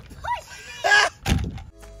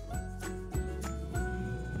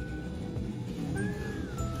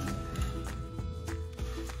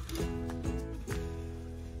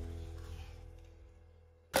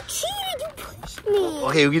 Cheated, you pushed me!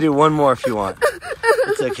 Okay, we can do one more if you want.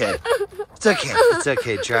 It's okay. It's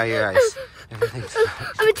okay. Dry your eyes. Everything's fine.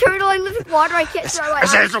 I'm a turtle. I live in water. I can't dry my I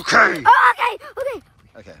eyes. said it's okay. Oh,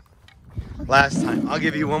 okay. Last time. I'll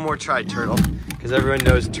give you one more try, turtle. Because everyone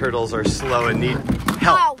knows turtles are slow and need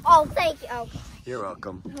help. Oh, thank you. Oh. You're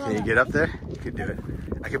welcome. Can you get up there? You can do it.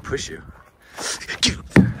 I can push you. Get up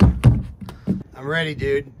there. I'm ready,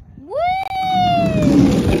 dude. Woo!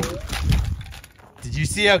 Did you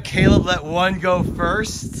see how Caleb let one go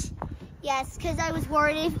first? Yes, because I was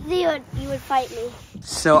worried if you would fight me.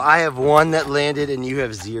 So I have one that landed and you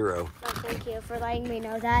have 0. Oh, thank you for letting me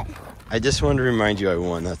know that. I just wanted to remind you I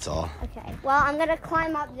won, that's all. Okay, well, I'm going to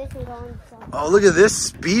climb up this and go on. Oh, look at this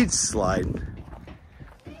speed slide.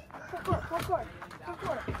 Parkour.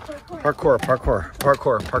 Parkour.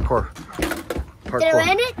 Did it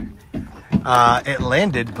land it? It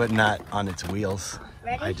landed, but not on its wheels.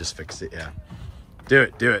 Ready? I just fixed it, yeah. Do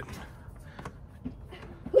it.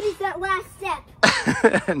 What is that last step?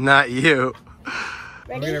 Not you.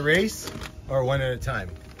 Ready? We're gonna race or one at a time?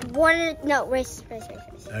 No, race.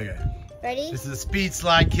 Okay. Ready? This is a speed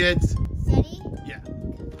slide, kids. Steady? Yeah.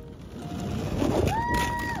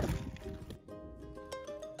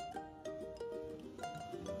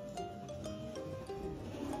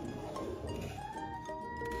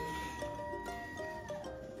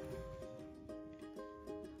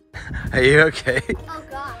 Are you okay? Oh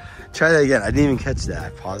God. Try that again. I didn't even catch that. I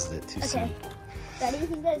paused it too soon. Okay.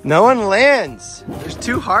 Ready? No one lands. It's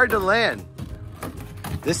too hard to land.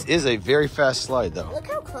 This is a very fast slide, though. Look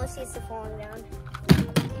how close he is to falling down.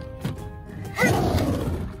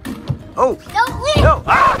 Oh! Don't leave! No!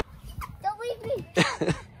 Ah! Don't leave me!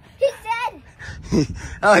 He's dead!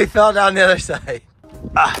 Oh, he fell down the other side.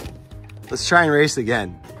 Ah! Let's try and race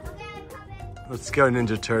again. Okay, I'm coming. Let's go,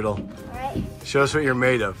 Ninja Turtle. Alright. Show us what you're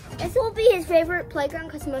made of. This will be his favorite playground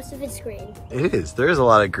because most of it's green. It is. There is a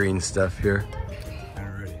lot of green stuff here.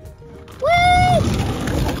 Alrighty. Woo!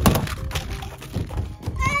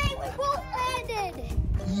 Hey, we both landed!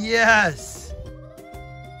 Yes!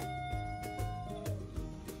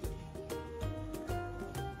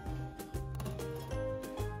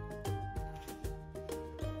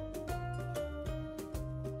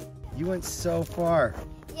 You went so far.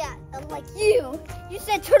 Yeah, unlike you. You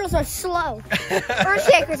said turtles are slow.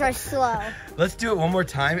 Earthshakers are slow. Let's do it one more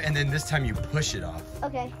time, and then this time you push it off.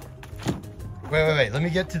 Okay. Wait. Let me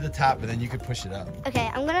get to the top, and then you can push it up. Okay,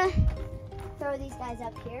 I'm gonna throw these guys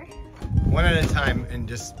up here. One at a time, and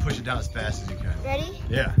just push it down as fast as you can. Ready?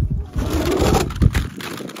 Yeah.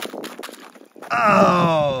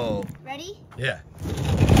 Oh! Ready? Yeah.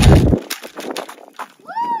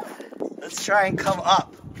 Woo! Let's try and come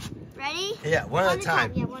up. Ready? Yeah, one at a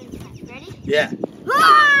time. Yeah, one at a time. Ready? Yeah.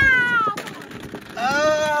 Ah!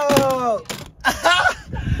 Oh!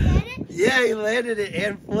 Get it? Yeah, he landed it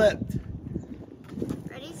and flipped.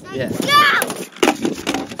 Ready, set, Yeah. go!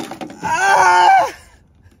 Ah!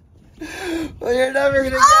 Well, you're never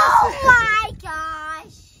gonna guess Oh it. my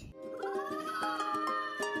gosh!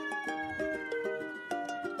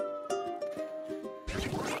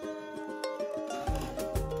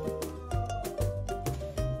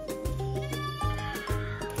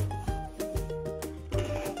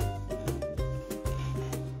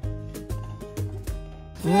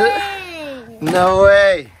 No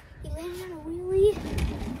way. You landed on a wheelie.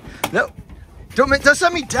 No. Don't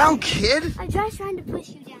set me down, kid. I'm just trying to push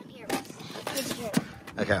you down here.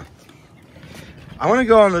 Okay. I want to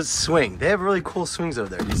go on the swing. They have really cool swings over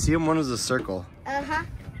there. Do you see them? One was a circle. Uh-huh.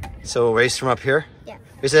 So we'll race from up here? Yeah.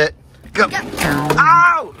 Race it. Go. Go.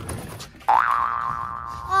 Ow!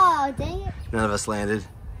 Oh, dang it. None of us landed.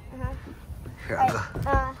 Uh-huh. Here, I'll go.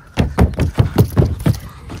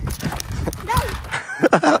 No.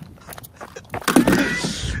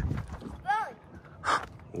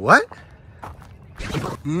 What?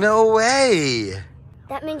 No way.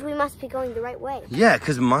 That means we must be going the right way. Yeah,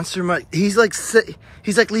 because Monster he's like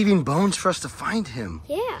leaving bones for us to find him.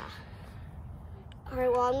 Yeah. All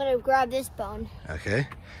right, well, I'm going to grab this bone. Okay.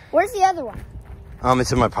 Where's the other one?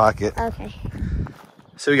 It's in my pocket. Okay.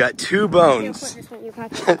 So we got 2 You'll bones. put this one in your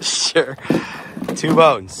pocket. Sure. 2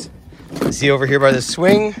 bones. See over here by the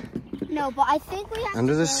swing? No, but I think we have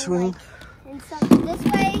Under to the go, swing? like,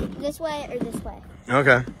 in this way, or this way.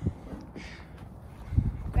 Okay.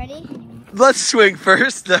 Ready? Let's swing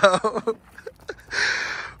first, though.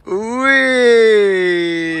 Whee!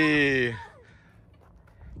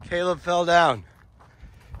 Caleb fell down.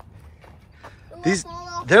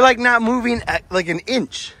 They're like not moving at like an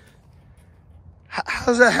inch.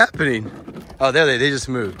 How's that happening? Oh, there they just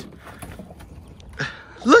moved.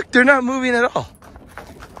 Look, they're not moving at all.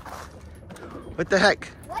 What the heck?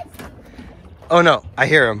 What? Oh no, I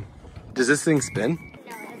hear them. Does this thing spin?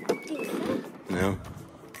 No. No.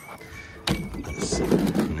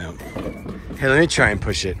 No. Hey, let me try and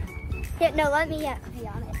push it. Yeah, no, let me be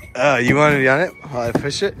on it. Oh, you want to be on it while I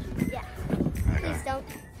push it? Yeah. Okay.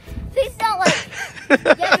 Please don't like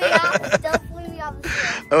get me off. Don't fling me off the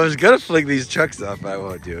swing. I was gonna fling these trucks off, but I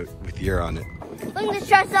won't do it with your on it. Fling the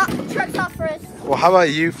trucks off first. Well, how about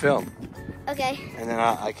you film? Okay. And then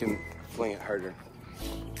I can fling it harder.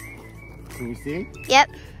 Can you see? Yep.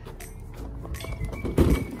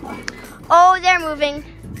 Oh, they're moving.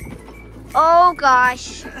 Oh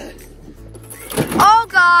gosh. Oh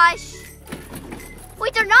gosh.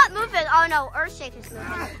 Wait, they're not moving. Oh no, Earthshaker's moving.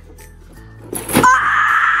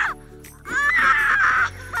 Ah!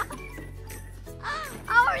 Ah!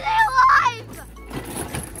 How are they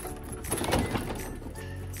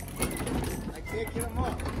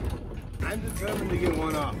determined to get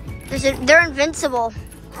one off. They're invincible.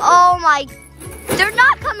 Oh my, they're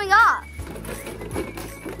not coming up.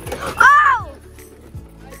 Oh!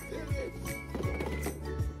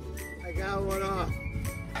 I got one off.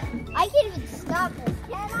 I can't even stop this,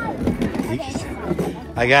 can I? Okay,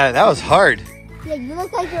 I got it. That was hard. yeah, you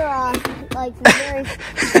look like you're like very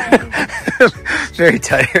tired. Very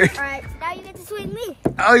tired. All right, now you get to swing me.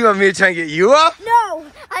 Oh, you want me to try and get you off? No,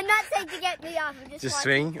 I'm not saying to get me off. I'm Just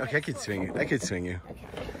swing? Okay, I can swing you. I could swing you. Okay.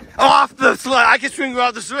 Off the slide! I can swing you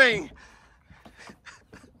off the swing!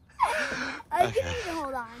 I can even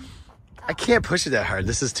hold on. I can't push it that hard.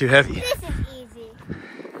 This is too heavy. This is easy.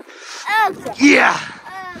 Okay. Yeah!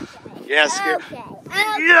 Okay. Yeah, screw. Okay.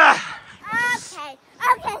 Yeah! Okay.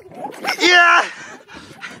 Okay. Yeah!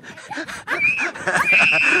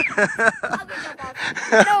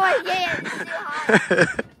 No, I can't. It's too high.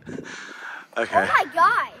 Okay. Oh my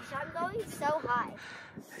gosh, I'm going so high.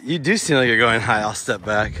 You do seem like you're going high. I'll step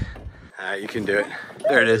back. Alright, you can do it.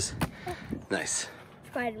 There it is. Nice.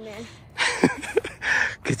 Spider-Man.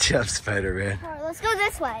 Good job, Spider-Man. All right, let's go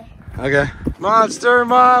this way. Okay. Monster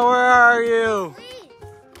Mom, where are you? Please,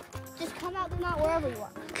 just come out the mount wherever you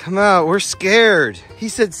are. Come out, we're scared. He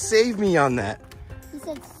said save me on that. He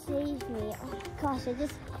said save me. Oh my gosh,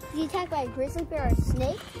 is he attacked by a grizzly bear or a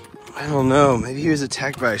snake? I don't know. Maybe he was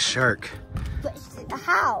attacked by a shark. But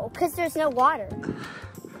how? Because there's no water.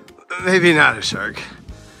 Maybe not a shark.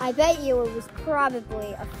 I bet you it was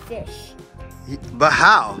probably a fish. But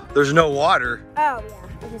how? There's no water. Oh yeah,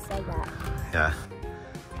 I just said that. Yeah.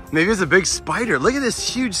 Maybe it was a big spider. Look at this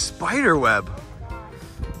huge spider web.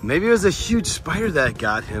 Maybe it was a huge spider that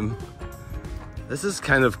got him. This is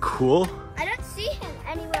kind of cool. I don't see him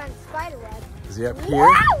anywhere on the spider web. Is he up here?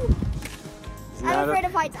 Wow! I'm afraid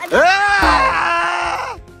of heights.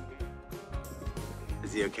 Ah!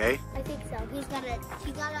 Is he okay? I think so. He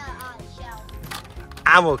got a shell.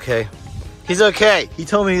 I'm okay. He's okay. He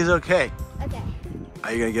told me he's okay. Okay.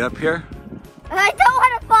 Are you gonna get up here? I don't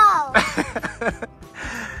want to fall.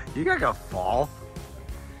 You're not gonna fall.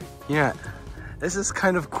 Yeah, this is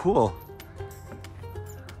kind of cool.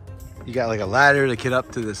 You got like a ladder to get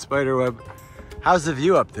up to the spider web. How's the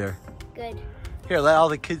view up there? Good. Here, let all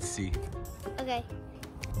the kids see. Okay.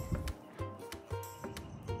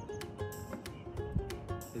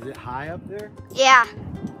 Is it high up there? Yeah.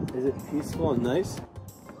 Is it peaceful and nice?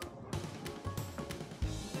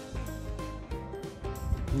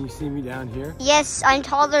 Can you see me down here? Yes, I'm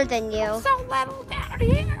taller than you. I'm so little down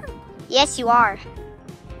here. Yes, you are.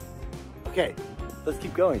 Okay, let's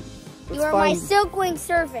keep going. You are my silkwing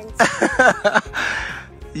servant.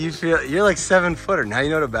 You're like 7 footer. Now you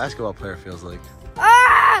know what a basketball player feels like.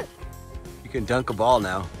 Ah! You can dunk a ball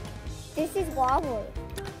now. This is wobbly.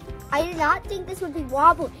 I did not think this would be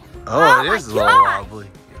wobbly. Oh, it is a little wobbly.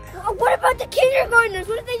 What about the kindergartners?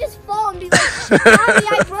 What if they just fall and be like, Mommy,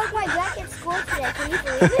 I broke my back at school today. Can you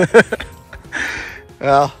believe it?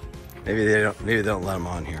 Well, maybe they don't let them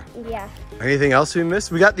on here. Yeah. Anything else we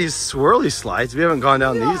missed? We got these swirly slides. We haven't gone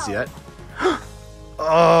down these yet.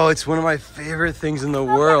 Oh, it's one of my favorite things in the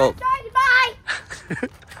world. Sorry, goodbye.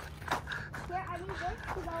 Here, I need this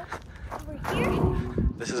to go over here.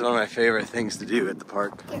 This is one of my favorite things to do at the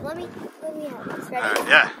park. Here, let me have this. Ready? All right,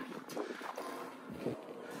 yeah.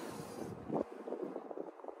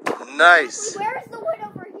 Nice. Where is the wood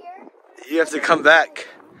over here? You have to come back.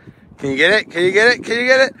 Can you get it? Can you get it? Can you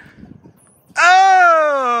get it?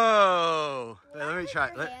 Oh! Wait, let me try.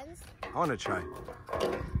 I want to try.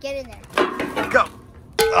 Get in there. Go.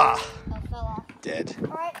 Ah. Oh, fell off. Dead. All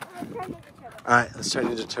right, let's try Ninja Turtle. All right, let's try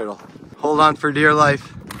Ninja Turtle. Hold on for dear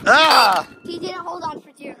life. Ah! He didn't hold on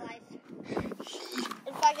for dear life.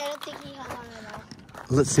 In fact, I don't think he held on at all.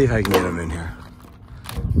 Let's see if I can get him in here.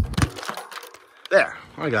 There,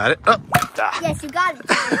 I got it. Oh. Ah. Yes, you got it.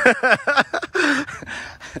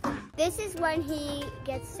 This is when he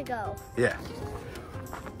gets to go. Yeah.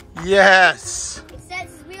 Yes. It says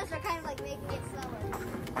his wheels are kind of like making it slower.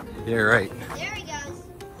 You're right. There he goes.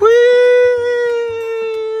 Whee!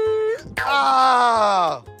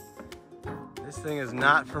 Oh! This thing is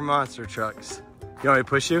not for monster trucks. You want me to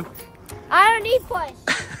push you? I don't need push.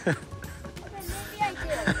 Okay, maybe I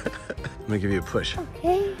do. Let me give you a push.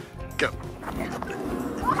 Okay. Go.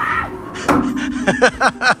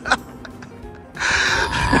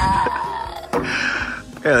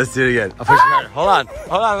 Here, let's do it again. I'll push you harder. Hold on.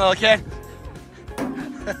 Hold on, little kid.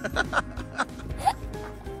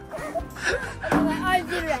 Okay, my arms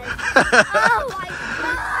did red. Oh my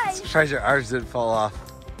gosh. Surprised your arms didn't fall off.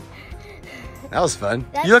 That was fun.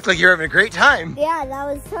 You look like you're having a great time. Yeah, that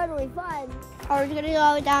was totally fun. We're gonna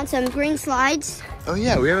go down some green slides. Oh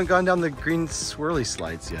yeah, we haven't gone down the green swirly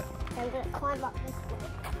slides yet. climb up this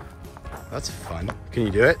way. That's fun. Can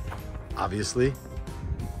you do it? Obviously.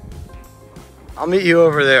 I'll meet you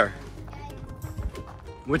over there. Okay.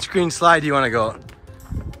 Which green slide do you want to go? I'll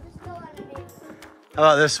just go on a big one. How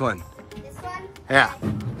about this one? This one? Yeah. Okay.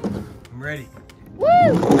 I'm ready. Woo!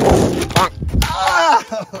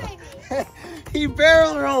 Oh! He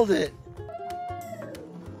barrel rolled it.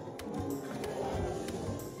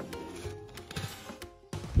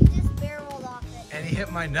 He just barreled off it. And he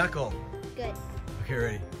hit my knuckle. Good. Okay,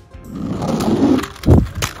 ready.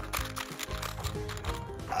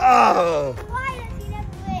 Oh! Why does he never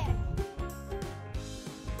land?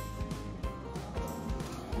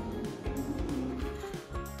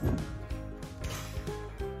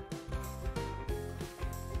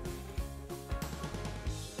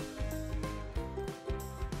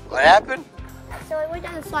 What happened? So I went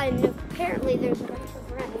down the slide and apparently there's a bunch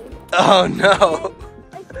of rain. Oh no!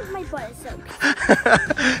 I think my butt is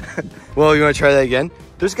soaked. Well, you want to try that again?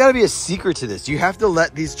 There's got to be a secret to this. You have to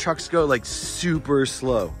let these trucks go like super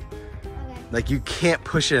slow. Okay. Like you can't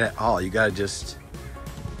push it at all. You got to just,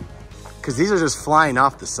 because these are just flying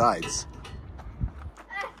off the sides.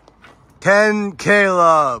 10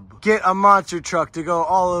 Caleb, get a monster truck to go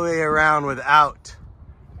all the way around without.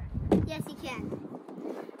 Yes, he can.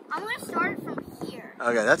 I'm going to start it from here.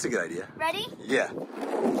 Okay, that's a good idea. Ready? Yeah.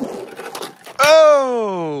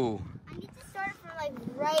 Oh! I need to start it from like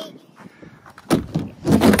right.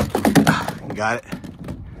 Got it?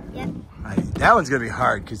 Yep. That one's gonna be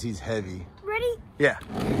hard because he's heavy. Ready? Yeah.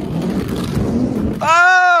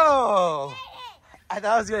 Oh! I thought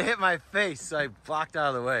I was gonna hit my face, so I blocked out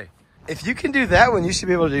of the way. If you can do that one, you should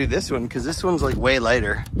be able to do this one because this one's like way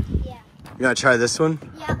lighter. Yeah. You wanna try this one?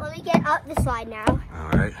 Yeah, let me get up the slide now. All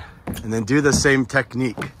right. And then do the same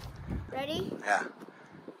technique. Ready? Yeah.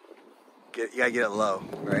 You gotta get it low,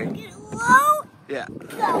 right? Get it low. Yeah.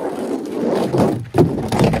 Go.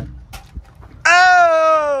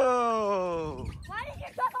 Oh! Why did your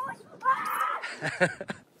truck always... Ah!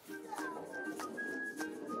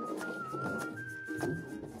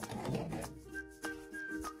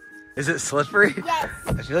 Is it slippery? Yes,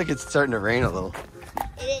 I feel like it's starting to rain a little.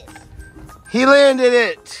 it is. He landed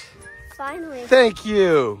it! Finally. Thank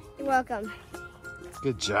you! You're welcome.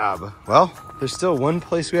 Good job. Well, there's still one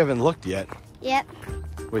place we haven't looked yet, Yep,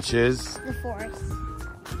 which is, the forest.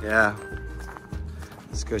 yeah.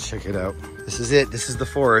 Let's go check it out. This is it. This is the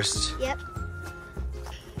forest. Yep.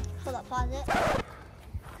 Hold up, pause it.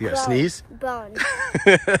 You got a Bone. sneeze? Bone.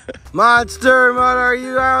 Monster, what are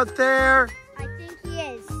you out there? I think he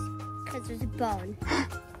is, because there's a bone.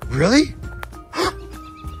 Really?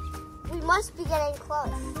 We must be getting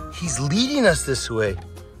close. He's leading us this way.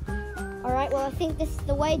 All right, well, I think this is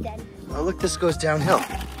the way then. Oh, look, this goes downhill.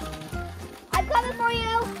 I'm coming for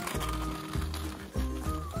you.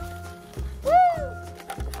 Woo!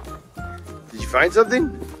 Did you find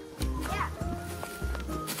something? Yeah.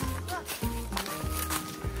 Look.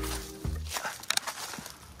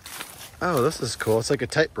 Oh, this is cool. It's like a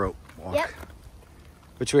tightrope walk. Yep.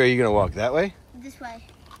 Which way are you going to walk? That way? This way.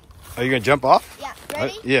 Are you going to jump off? Yeah.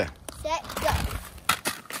 Ready? Yeah. Set, go.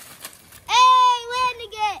 Hey,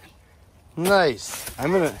 landing it. Nice.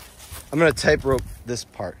 I'm gonna tightrope this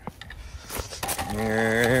part.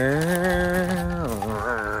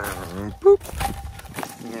 Boop.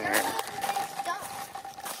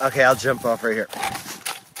 Okay, I'll jump off right here.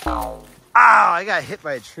 Ow, I got hit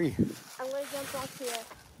by a tree. I'm gonna jump off here.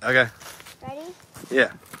 Okay. Ready?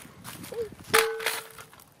 Yeah.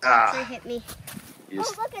 Actually Ah. hit me. You Oh,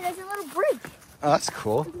 just- look, there's a little bridge. Oh, that's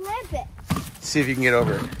cool. We can ramp it. See if you can get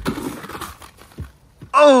over it.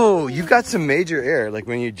 Oh, you got some major air. Like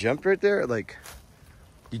when you jumped right there, like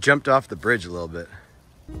you jumped off the bridge a little bit.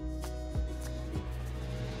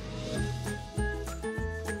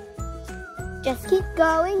 Just keep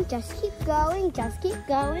going, just keep going, just keep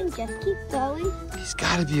going, just keep going. He's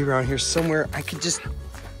got to be around here somewhere. I could just...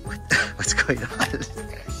 What's going on?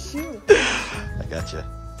 Shoot. I gotcha.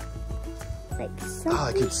 Like something. Oh,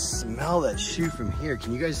 I could smell that shoe from here.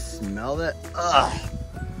 Can you guys smell that? Ugh.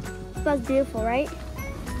 Smells beautiful, right?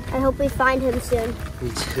 I hope we find him soon.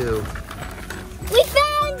 Me too. We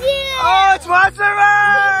found you! Oh, it's Monster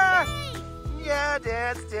Rock! Yeah,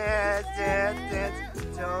 dance, dance, dance, dance.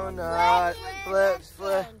 Donut, flip,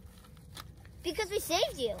 flip. Because we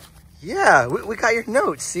saved you. Yeah, we got your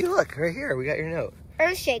note. See, look, right here. We got your note.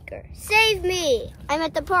 Earthshaker, save me. I'm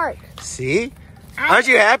at the park. See? Aren't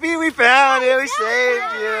you happy? We found it. We saved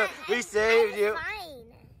you. We saved you. Fine.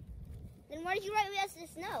 Then why did you write us this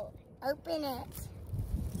note? Open it.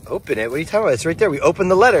 Open it? What are you talking about? It's right there. We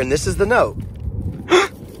opened the letter, and this is the note.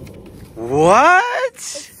 What? It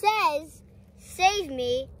says, save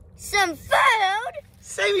me, Some food?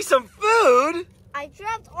 Save me some food? I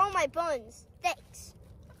dropped all my bones. Thanks.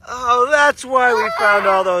 Oh, that's why we found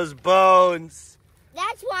all those bones.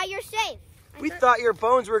 That's why you're safe. We thought your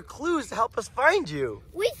bones were clues to help us find you.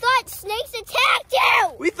 We thought snakes attacked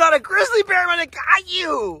you. We thought a grizzly bear might have got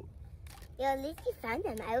you. Yeah, at least you found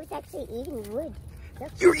them. I was actually eating wood.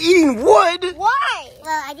 You were eating wood? Why?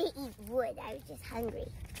 Well, I didn't eat wood. I was just hungry.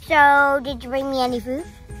 So, did you bring me any food?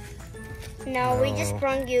 No, we just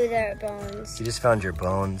brought you their bones. You just found your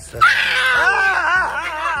bones. Stay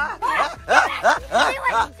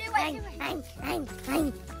away.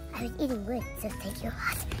 Fine. I was eating wood, so take your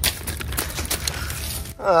husband.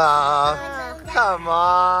 Aw, come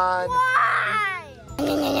on. Why?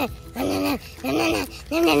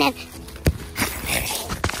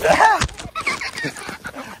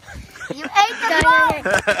 You ate the bone.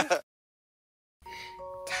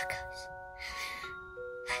 Tacos.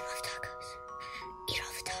 I love tacos. Eat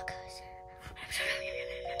all the tacos.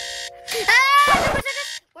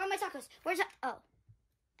 Where are my tacos? Where's that? Oh.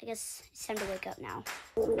 I guess it's time to wake up now.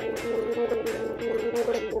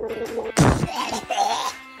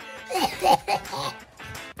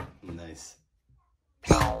 Nice.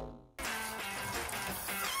 All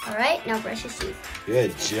right, now brush your teeth.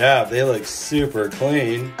 Good job. They look super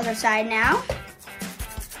clean. Other side now.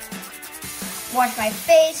 Wash my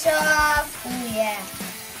face off. Oh yeah,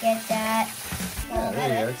 get that. Yeah,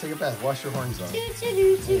 there you go. Take a bath. Wash your horns off. There There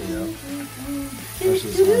you go. Wash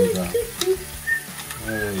those horns off.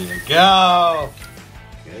 There you go.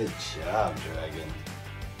 Good job, Dragon.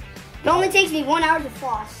 It only takes me 1 hour to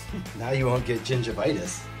floss. Now you won't get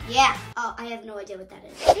gingivitis. Yeah. Oh, I have no idea what that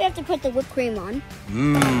is. We have to put the whipped cream on.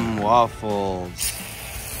 Mmm, waffles.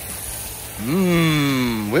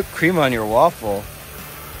 Mmm, whipped cream on your waffle.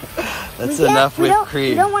 That's enough whipped cream.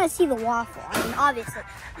 You don't want to see the waffle. I mean, obviously.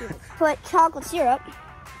 You put chocolate syrup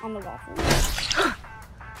on the waffle.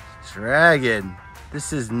 Dragon,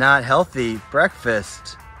 this is not healthy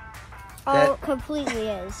breakfast. Oh, completely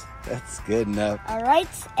is. That's good enough. All right,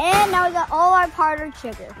 and now we got all our powdered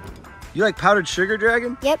sugar. You like powdered sugar,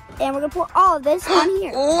 Dragon? Yep, and we're gonna pour all of this on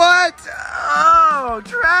here. What? Oh,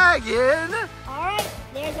 Dragon! All right,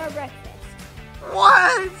 there's our breakfast.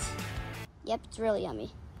 What? Yep, it's really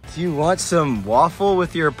yummy. Do you want some waffle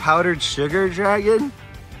with your powdered sugar, Dragon?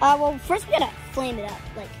 Well, first we gotta flame it up,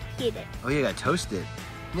 like heat it. Oh, you gotta toast it.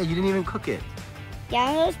 Yeah, you didn't even cook it. Yeah,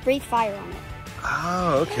 I'm gonna just breathe fire on it.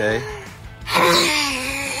 Oh, okay.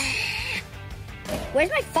 Where's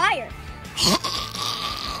my fire?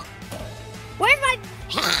 Where's my...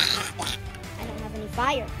 I don't have any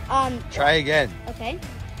fire. Try again. Okay.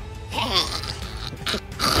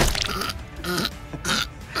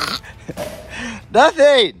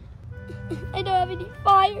 Nothing! I don't have any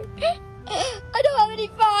fire. I don't have any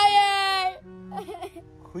fire.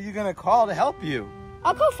 Who are you gonna call to help you?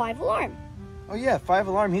 I'll call 5 Alarm. Oh yeah, 5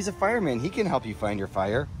 Alarm, he's a fireman. He can help you find your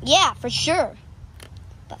fire. Yeah, for sure.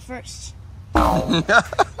 But first... Wait,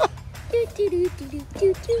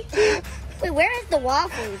 where is the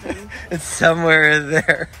waffle even? It's somewhere in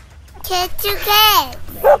there.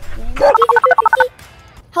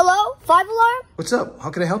 Hello? 5 Alarm? What's up? How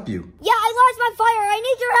can I help you? Yeah, I lost my fire. I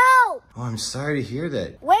need your help. Oh, I'm sorry to hear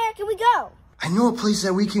that. Where can we go? I know a place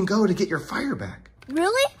that we can go to get your fire back.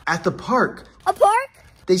 Really? At the park. A park?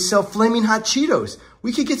 They sell Flaming Hot Cheetos.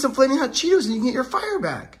 We could get some Flaming Hot Cheetos and you can get your fire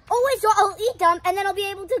back. Oh, wait, so I'll eat them and then I'll be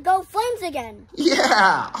able to go flames again.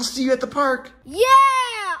 Yeah, I'll see you at the park. Yeah!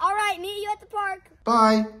 All right, meet you at the park.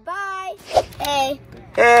 Bye. Bye. Hey.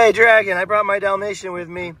 Hey, Dragon, I brought my Dalmatian with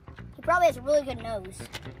me. He probably has a really good nose.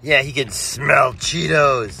 Yeah, he can smell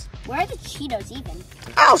Cheetos. Where are the Cheetos even?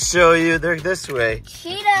 I'll show you. They're this way.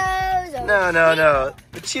 Cheetos! Oh, No.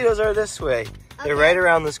 The Cheetos are this way. They're right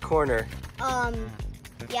around this corner.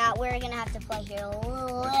 Yeah, we're gonna have to play here a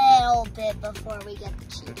little bit before we get the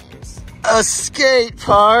Cheetos. A skate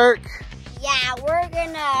park. Yeah,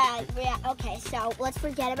 okay, so let's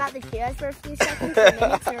forget about the Cheetos for a few seconds, or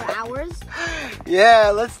minutes, or hours.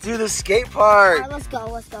 Yeah, let's do the skate park. All right, let's go.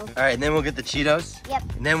 All right, and then we'll get the Cheetos. Yep.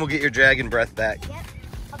 And then we'll get your dragon breath back. Yep.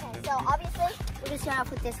 Okay, so obviously, we're gonna start off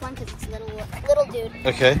with this one because it's little dude.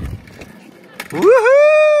 Okay.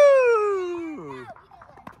 Woohoo!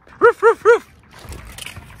 Roof, roof, roof.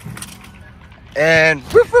 And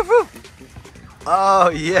woof, woof, woof. Oh,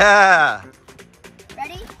 yeah.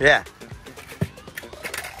 Ready? Yeah.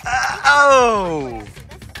 Oh.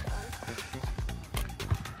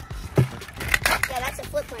 Yeah, that's a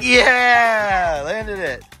flip one. Yeah, landed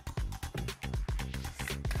it.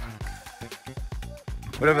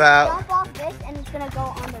 What about? Jump off this and it's gonna go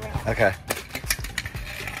on the ramp. Okay.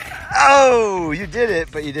 Oh, you did it,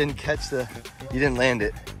 but you didn't catch you didn't land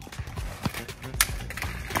it.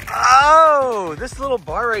 Oh, this little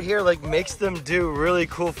bar right here like makes them do really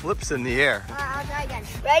cool flips in the air. I'll try again.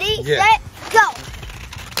 Ready, Yeah. set, go.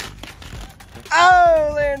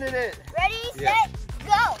 Oh, landed it. Ready, Yeah. set,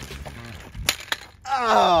 go.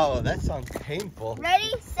 Oh, that sounds painful.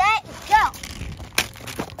 Ready, set, go.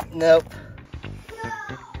 Nope.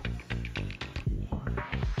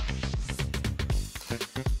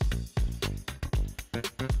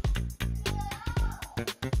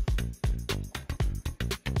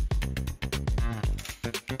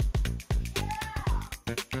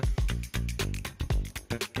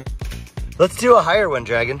 Let's do a higher one,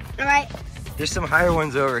 Dragon. All right. There's some higher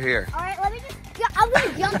ones over here. All right, let me just, I'm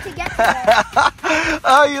gonna jump to get to it.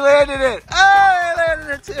 Oh, you landed it. Oh, you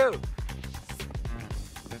landed it too.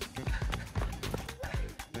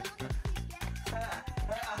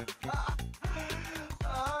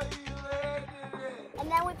 Oh, you landed it.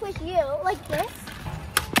 And then we push you like this.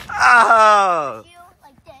 Oh. You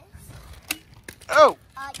like this. Oh.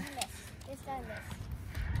 You missed. This time miss.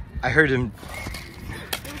 I heard him.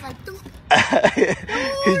 It was like, don't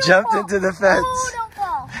He jumped into the fence. Oh, don't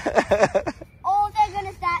fall. Oh, thank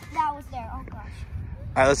goodness that was there. Oh gosh.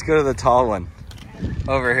 All right, let's go to the tall one.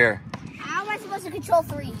 Over here. How am I supposed to control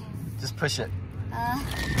 3? Just push it.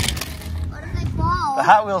 What if they fall? The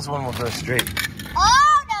Hot Wheels one will go straight.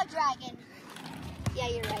 Oh, no, Dragon. Yeah,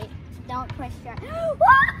 you're right. Don't push Dragon.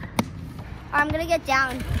 I'm gonna get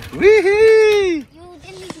down. Wee-hee! You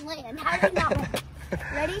didn't even land. How did you not land?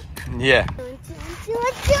 Ready? Yeah. Dun,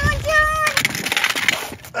 dun, dun, dun.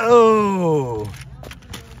 Oh.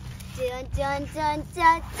 Dun, dun, dun,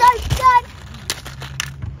 dun, dun, dun.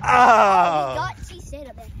 Oh. She stayed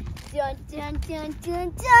up there. Dun, dun, dun, dun,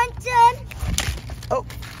 dun, dun. Oh.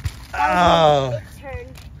 That was Oh. its turn.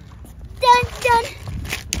 Dun, dun.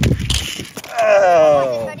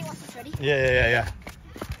 Oh. Ready? Watch this. Ready? Yeah.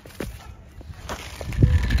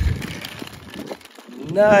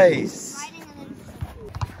 Nice. Riding and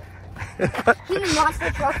then human monster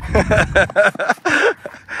truck.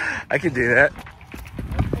 I can do that.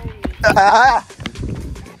 Ah.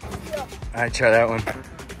 All right, try that one. Like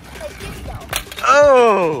this though.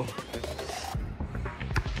 Oh.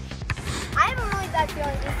 I have a really bad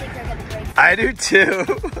feeling these things are gonna break. I do too.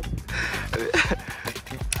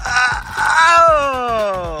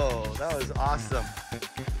 Oh, that was awesome.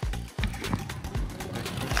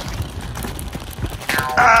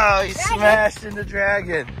 Oh, he smashed into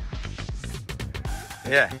Dragon.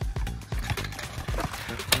 Yeah.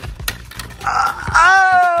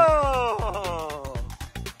 Oh!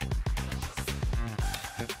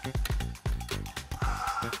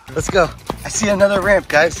 Let's go. I see another ramp,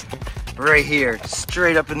 guys. Right here,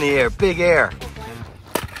 straight up in the air, big air.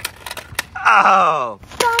 Oh!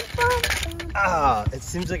 Oh, it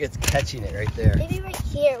seems like it's catching it right there. Maybe right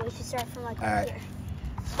here. We should start from like All right. here.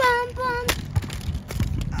 Bum, bum,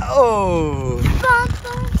 Oh! bum,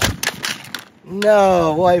 bum.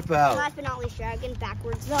 No, wipe out. Last but not least, Dragon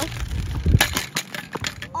backwards though.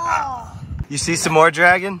 Oh. You see some more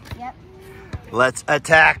Dragon? Yep. Let's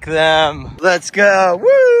attack them. Let's go. Woo!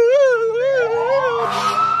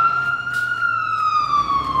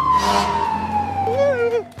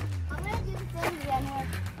 I'm gonna do the thing again here.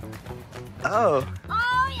 Oh.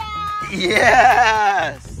 Oh yeah.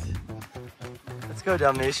 Yes. Let's go,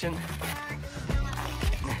 Dalmatian. And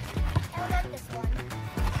what about this one?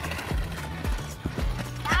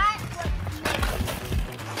 That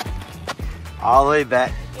was All the way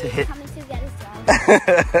back to He's hit. coming to get his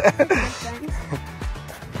dog.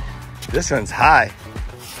 This one's high.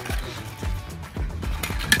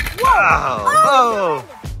 Wow. Oh! Oh.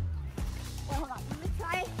 Wait, hold on. Let me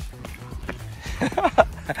try.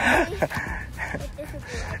 If this would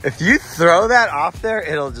be like. If you throw that off there,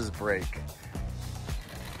 it'll just break.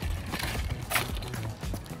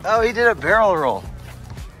 Oh, he did a barrel roll.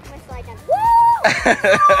 I'm gonna slide down. Woo!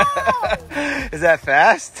 Whoa! Is that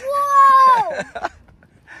fast? Whoa!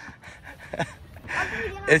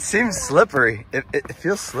 It seems slippery. It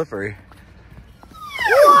feels slippery.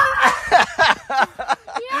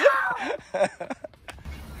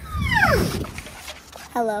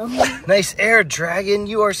 Hello. Nice air, Dragon.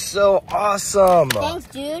 You are so awesome. Thanks,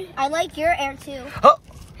 dude. I like your air too. Oh,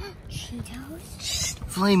 Cheetos?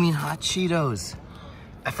 flaming hot Cheetos.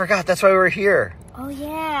 I forgot. That's why we were here. Oh,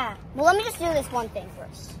 yeah. Well, let me just do this one thing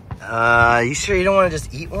first. You sure you don't want to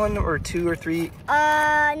just eat one or two or three?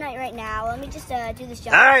 Not right now. Let me just do this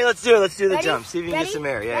jump. All right, let's do it. Let's do the Ready? jump. See if you can get Ready? some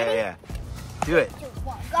air. Yeah, Ready? yeah. Do it. 2,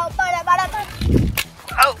 1, go. Bada, bada, bada.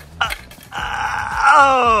 Oh.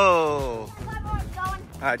 Oh. Come on, going.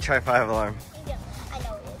 All right, try 5 alarm. I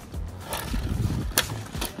know it is.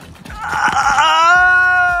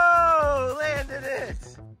 Oh, landed it.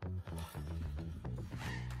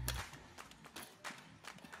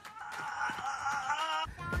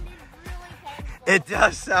 It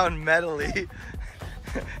does sound metally.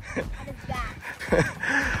 On his back.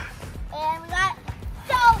 And we got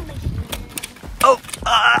Dalmatian. Oh!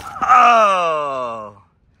 Oh!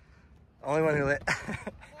 Only one who lit.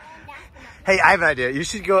 Hey, I have an idea. You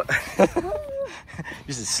should go.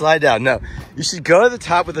 You should slide down. No, you should go to the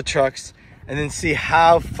top with the trucks and then see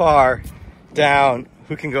how far down,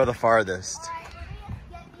 who can go the farthest.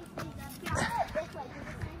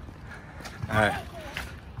 All right.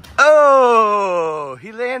 Oh,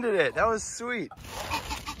 he landed it. That was sweet.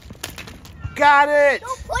 Got it.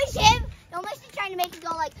 Don't push him. Don't let him trying to make it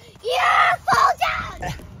go like, yeah, fall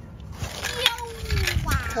down.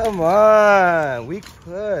 Come on, weak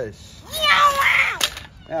push. Wow.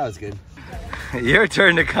 That was good. Your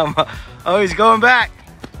turn to come up. Oh, he's going back.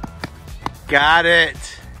 Got it.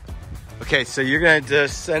 Okay, so you're gonna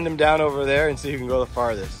just send him down over there and see who can go the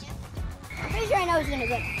farthest. I'm pretty sure I know who's gonna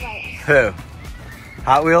get the Who?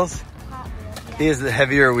 Hot Wheels? Hot Wheels, yeah. He has the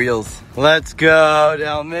heavier wheels. Let's go,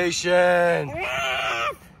 Dalmatian.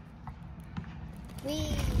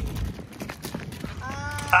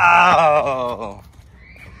 Oh.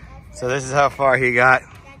 So this is how far he got.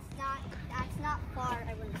 That's not far,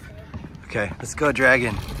 I wouldn't say. Okay, let's go,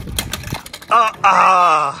 Dragon. Oh,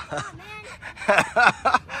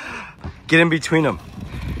 Get in between them.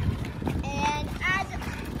 And as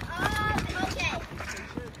okay.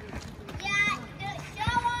 Yeah,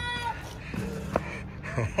 show up.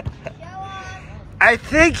 Show up. I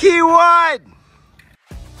think he won.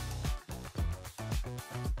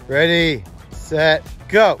 Ready, set,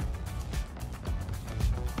 go.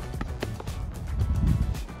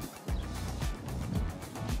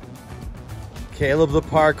 Caleb the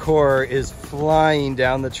parkour is flying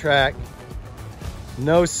down the track.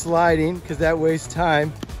 No sliding, because that wastes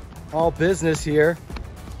time. All business here.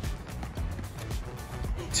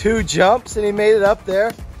 2 jumps and he made it up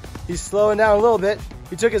there. He's slowing down a little bit.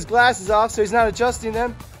 He took his glasses off, so he's not adjusting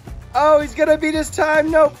them. Oh, he's gonna beat his time,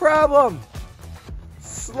 no problem.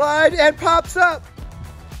 Slide and pops up.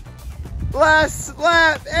 Last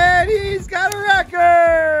lap, and he's got a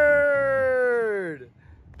record.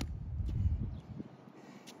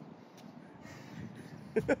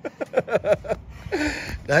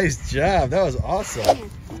 Nice job. That was awesome.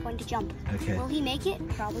 He's going to jump. Okay. Will he make it?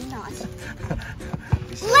 Probably not.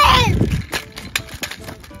 Land!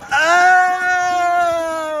 Oh!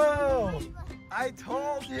 I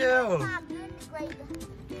told you.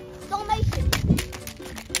 Dalmatian.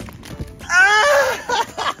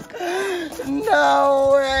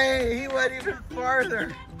 No way. He went even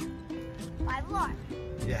farther. 5 more.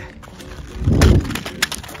 Yeah.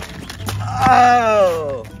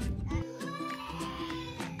 Oh!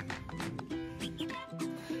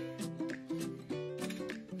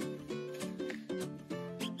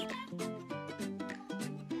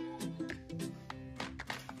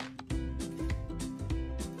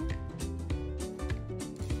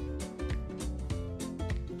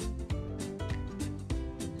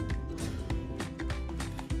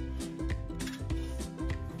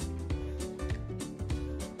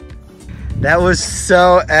 That was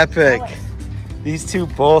so epic. These two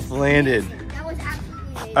both landed. That was absolutely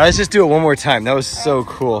amazing. All right, let's just do it one more time. That was so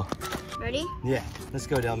cool. Ready? Yeah, let's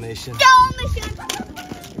go, Dalmatian. Dalmatian!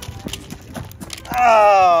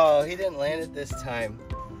 Oh, he didn't land it this time.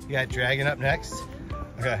 You got Dragon up next?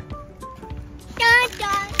 Okay. Dun,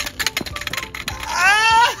 dun.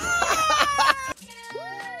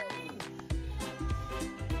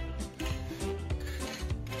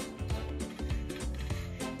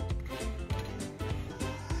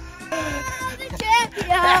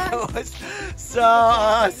 That was so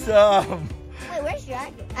awesome. Wait, where's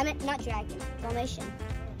Dragon? I mean, not Dragon. Dalmatian.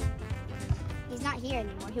 He's not here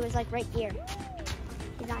anymore. He was like right here.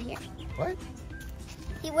 He's not here. What?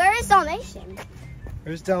 Where is Dalmatian?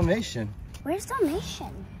 Where's Dalmatian? Where's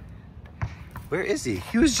Dalmatian? Where is he?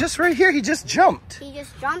 He was just right here. He just jumped. He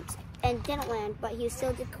just jumped and didn't land, but he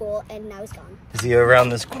still did cool, and now he's gone. Is he around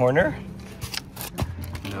this corner?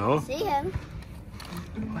 No. See him.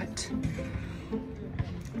 What?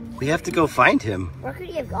 We have to go find him. Where could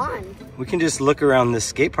he have gone? We can just look around this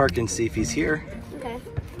skate park and see if he's here. Okay.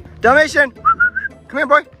 Dalmatian! Come here,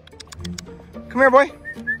 boy. Come here, boy.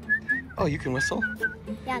 Oh, you can whistle?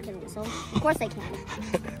 Yeah, I can whistle. Of course I can.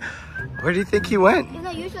 Where do you think he went? Even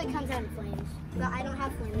though usually it comes out in flames. But I don't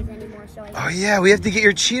have flames anymore, so I... Oh yeah, we have to get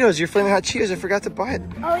your Cheetos, your Flaming Hot Cheetos. I forgot to buy it.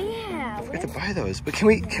 Oh yeah. I forgot to buy those. But can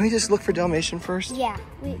we just look for Dalmatian first? Yeah.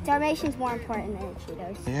 Dalmatian's more important than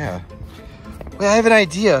Cheetos. Yeah. Wait, I have an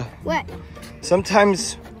idea. What?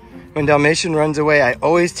 Sometimes when Dalmatian runs away, I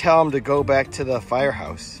always tell him to go back to the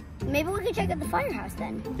firehouse. Maybe we could check out the firehouse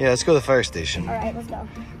then. Yeah, let's go to the fire station. All right, let's go.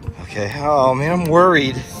 Okay, oh man, I'm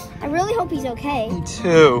worried. I really hope he's okay. Me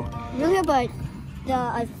too. I really hope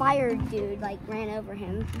a fire dude like ran over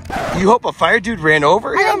him. You hope a fire dude ran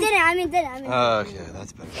over him? I mean didn't. Okay,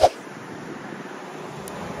 that's better.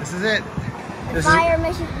 This is it.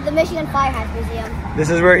 The Michigan Firehouse Museum. This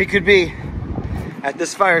is where he could be. At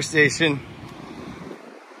this fire station.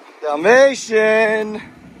 Dalmatian!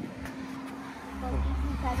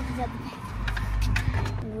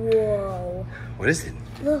 Whoa. What is it?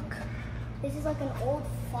 Look. This is like an old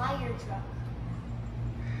fire truck.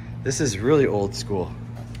 This is really old school.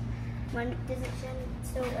 When does it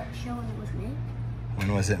still show when it was made?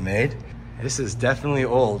 When was it made? This is definitely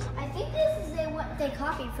old. I think this is what they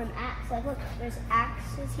copied from Axe. Like look, there's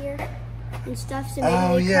axes here and stuff. So maybe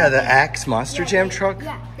Oh yeah, the Axe Monster Jam truck?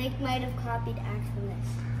 Yeah, they might have copied Axe from this.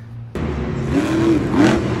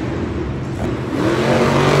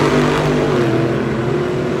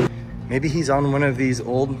 Maybe he's on one of these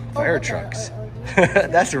old fire trucks.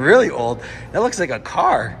 That's really old. That looks like a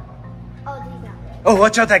car. Oh, he's not real. Oh,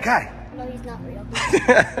 watch out that guy. No, he's not real.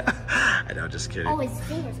 I know, just kidding. Oh, his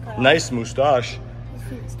finger's cut off. Nice mustache. His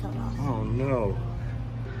finger's cut off. Oh no.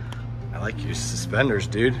 I like your suspenders,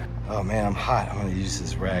 dude. Oh man, I'm hot. I'm gonna use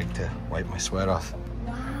this rag to wipe my sweat off.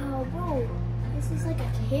 Wow, bro. This is like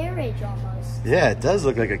a carriage almost. Yeah, it does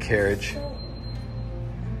look like a carriage.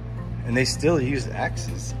 And they still used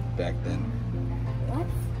axes back then. What?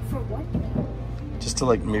 For what? Just to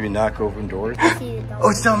like maybe knock open doors. See, Oh,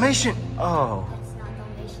 it's Dalmatian. Oh. That's not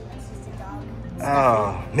Dalmatian, that's just a dog.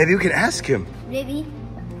 Oh, maybe we can ask him. Maybe.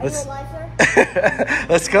 Are you alive, sir?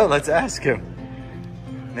 Let's go, let's ask him.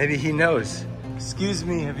 Maybe he knows. Excuse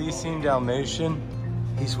me, have you seen Dalmatian?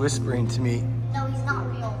 He's whispering to me. No, he's not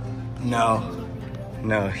real. No.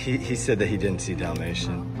 No, he said that he didn't see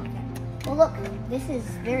Dalmatian. Okay. Well, look, this is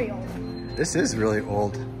very old. This is really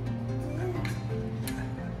old.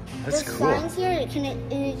 That's There's cool. signs here, it shows,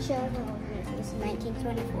 this is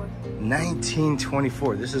 1924.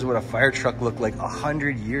 1924. This is what a fire truck looked like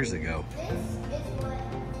 100 years ago. This is what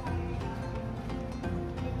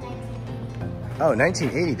Oh,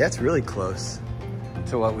 1980. That's really close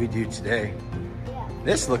to what we do today. Yeah.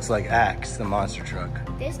 This looks like Axe, the monster truck.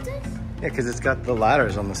 This does? Yeah, because it's got the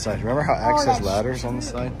ladders on the side. Remember how Axe has that's ladders on the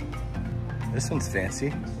side? This one's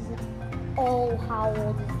fancy. Oh, how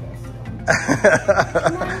old is this?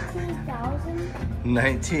 19,000?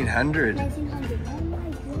 1900. 1900. Oh my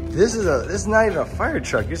goodness. This is not even a fire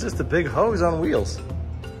truck. It's just a big hose on wheels.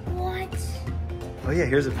 What? Oh yeah,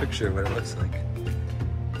 here's a picture of what it looks like.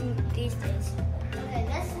 These days. Okay,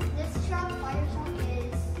 this truck, fire truck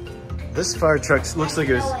is... This fire truck looks like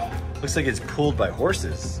it's pulled by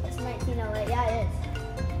horses. It's 1908. Yeah, it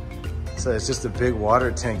is. So it's just a big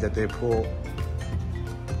water tank that they pull.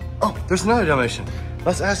 Oh, there's another Dalmatian.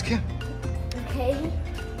 Let's ask him. Okay.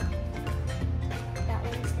 That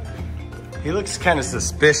one's gonna... He looks kind of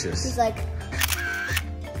suspicious. He's like...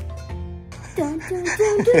 Dun, dun,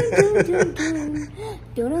 dun, dun, dun, dun,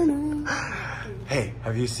 dun, dun. Hey,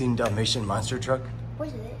 have you seen Dalmatian monster truck? What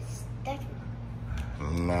is this?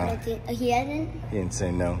 Nah, He hasn't? he didn't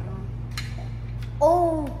say no.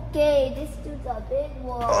 Okay, this dude's a big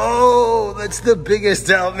one. Oh, that's the biggest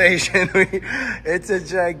Dalmatian. It's a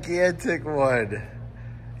gigantic one.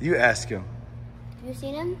 You ask him. Have you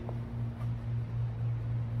seen him?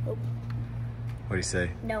 Nope. What'd he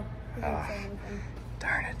say? No. He didn't say anything.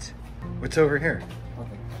 Darn it. What's over here? Oh,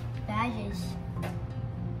 the badges.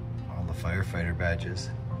 All the firefighter badges.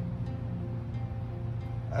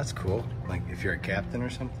 That's cool. Like if you're a captain or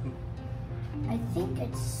something? I think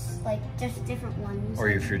it's like just different ones. Or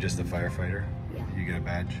if you're just a firefighter, Yeah. you get a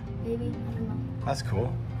badge. Maybe, I don't know. That's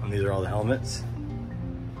cool. And these are all the helmets.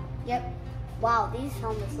 Yep. Wow, these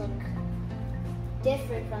helmets look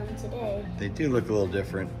different from today. They do look a little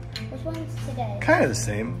different. Which one's today? Kind of the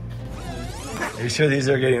same. Are you sure these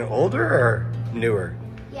are getting older or newer?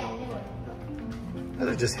 Yeah, new one. Those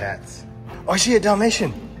are just hats. Oh, I see a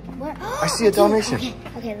Dalmatian. Where? I see a Dalmatian.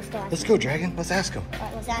 Okay, let's go. Let's go, Dragon. Let's ask him. All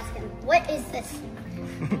right, let's ask him. What is this?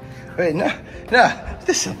 Wait, no.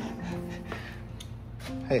 This.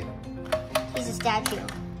 Hey, He's a statue.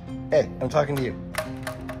 hey, I'm talking to you.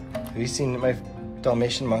 Have you seen my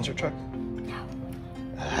Dalmatian monster truck? No.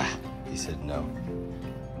 He said no.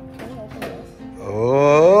 Can we open this?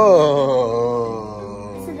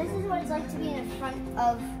 Oh. So this is what it's like to be in the front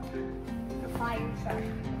of a fire truck.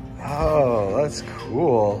 Oh, that's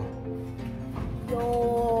cool.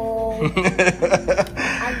 Yo.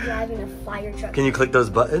 I'm driving a fire truck. Can you click those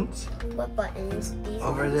buttons? What buttons? These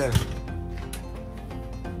Over ones? there.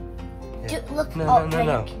 Dude, look. No.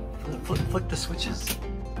 Drake. Flick the switches.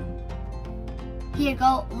 Here,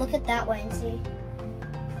 go. Look at that way and see.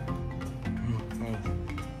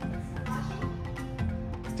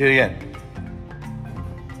 Do it again.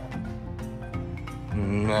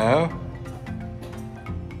 No.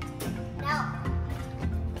 No,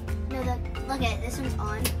 look at it. This one's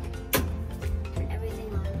on. Turn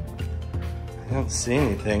everything on. I don't see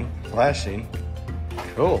anything flashing.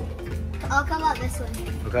 Cool. I'll come out this way.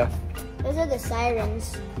 Okay. Those are the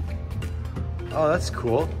sirens. Oh, that's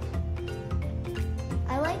cool.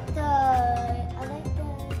 I like the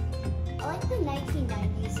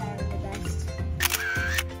 1990s siren the best.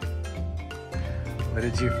 What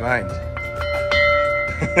did you find? I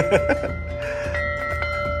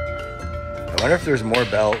wonder if there's more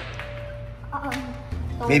bell.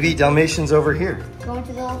 Maybe Dalmatians over here. Going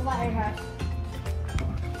to the little firehouse.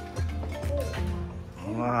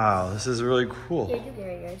 Wow, this is really cool. Here, you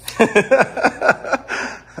carry yours.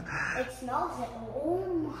 It smells like, oh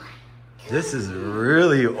my God. This is a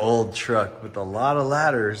really old truck with a lot of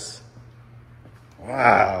ladders.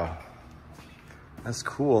 Wow, that's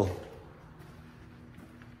cool.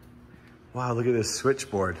 Wow, look at this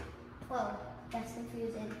switchboard. Whoa, that's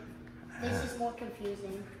confusing. This is more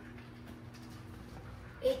confusing.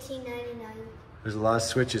 1899. There's a lot of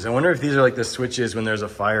switches. I wonder if these are like the switches when there's a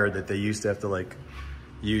fire that they used to have to like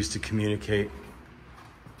use to communicate.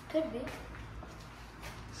 Could be.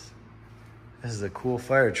 This is a cool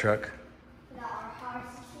fire truck. We got our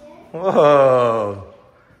horse here. Whoa.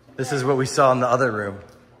 This is what we saw in the other room.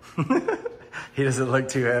 He doesn't look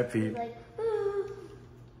too happy. Like,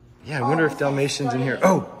 yeah, I wonder if Dalmatian's in here.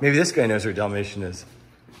 Oh, maybe this guy knows where Dalmatian is.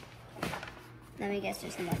 let me guess,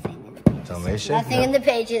 there's nothing in the pages. Dalmatian? Nothing in the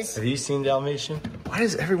pages. Have you seen Dalmatian? Why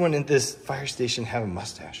does everyone in this fire station have a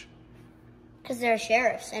mustache? Because they're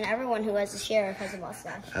sheriffs, and everyone who has a sheriff has a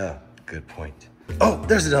mustache. Oh, good point. Oh,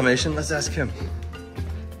 there's a Dalmatian. Let's ask him.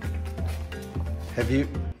 Have you?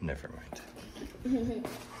 Never mind.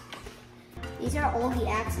 These are all the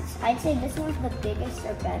axes. I'd say this one's the biggest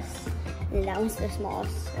or best, and that one's the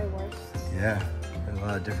smallest or worst. Yeah, there's a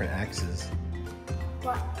lot of different axes.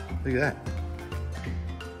 What? Look at that.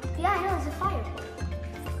 Yeah, I know, it's a fire pole.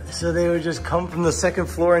 So they would just come from the second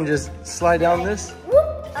floor and just slide down this? Whoop!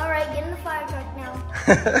 All right, get in the fire truck now.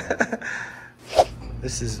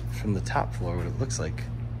 This is from the top floor, what it looks like.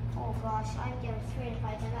 Oh gosh, I'm getting afraid of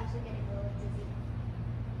heights. I'm actually getting really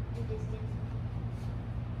dizzy.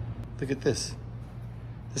 Look at this.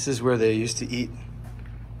 This is where they used to eat.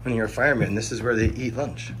 When you're a fireman, this is where they eat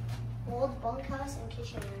lunch. Old bunkhouse and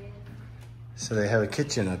kitchen area. So they have a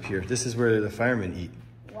kitchen up here. This is where the firemen eat.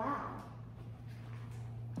 Wow.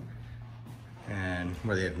 And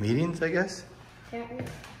where they have meetings, I guess. Apparently.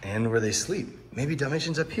 And where they sleep. Maybe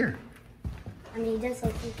Dalmatian's up here. I mean, he does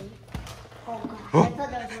like sleeping. Oh gosh, Oh. I thought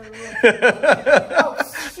that was really Oh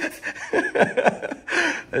shoot.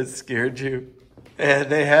 That scared you. And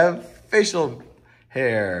they have facial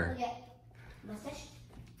hair. Okay. Mustache?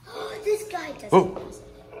 Oh, this guy does. Oh.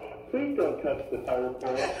 Please don't touch the fire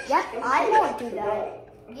pole. Yep, I won't do that.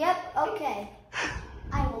 Yep, okay.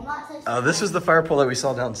 I will not touch Oh, this was the fire pole that we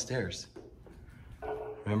saw downstairs.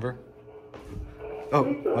 Remember? Oh,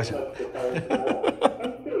 watch out. And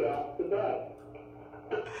stay off the bed.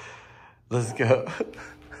 Let's go.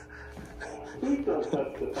 Please don't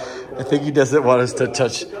touch the fire pole. I think he doesn't want us to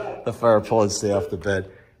touch the fire pole and stay off the bed.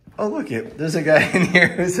 Oh, look, there's a guy in here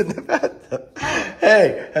who's in the bathtub.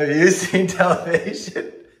 Hey, have you seen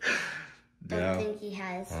television? I don't think he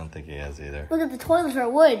has. I don't think he has either. Look at the toilets are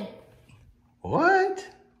wood. What?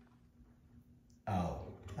 Oh,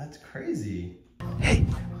 that's crazy. Hey.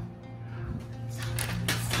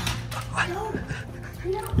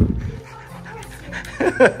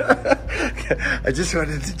 I just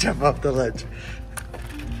wanted to jump off the ledge.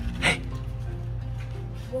 Hey.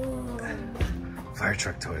 Whoa. Fire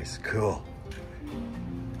truck toys, cool.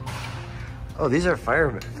 Oh, these are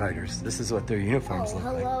firefighters. This is what their uniforms Oh, look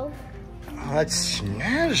like. hello. Oh, that's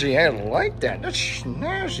snazzy. I like that. That's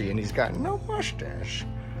snazzy. And he's got no mustache.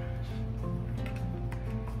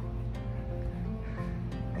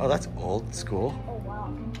 Oh, that's old school. Oh,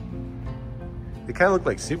 wow. They kind of look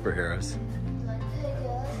like superheroes.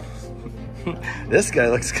 This guy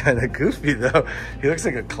looks kind of goofy, though. He looks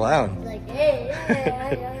like a clown. Like, hey,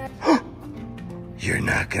 yeah. You're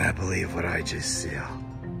not gonna believe what I just saw.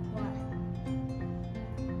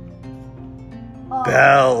 Oh,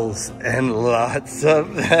 Bells and lots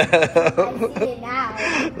of I them. see it now.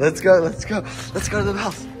 Let's go, let's go. Let's go to the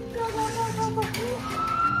bells.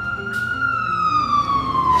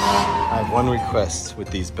 I have one request with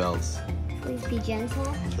these bells. Please be gentle.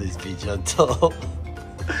 Please be gentle.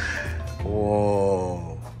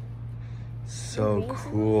 Whoa. So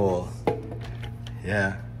cool.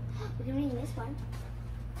 Yeah. We can ring this one.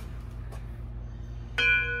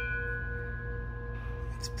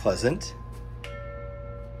 It's pleasant.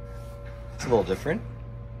 It's a little different.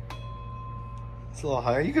 It's a little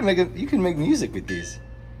higher. You can make music with these.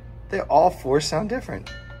 They all four sound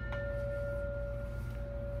different.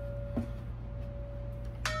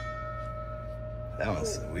 That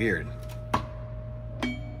one's weird.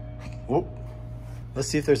 Whoop. Let's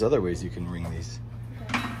see if there's other ways you can ring these.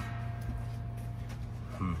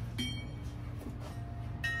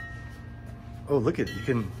 Oh, look at you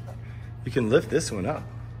can lift this one up.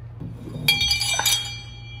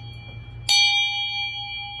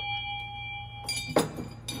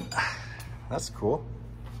 That's cool.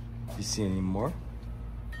 You see any more?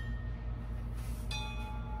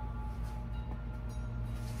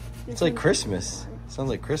 It's like Christmas. Sounds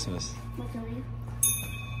like Christmas.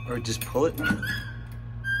 Or just pull it. Man,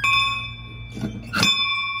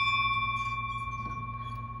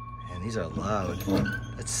 these are loud.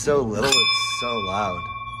 It's so little, it's so loud.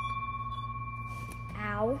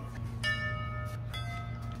 Ow.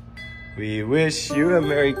 We wish you a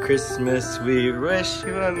Merry Christmas. We wish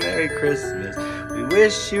you a Merry Christmas. We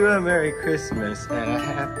wish you a Merry Christmas and a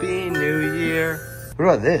Happy New Year. What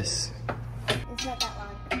about this? It's not that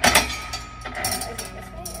loud. Is it this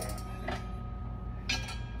way?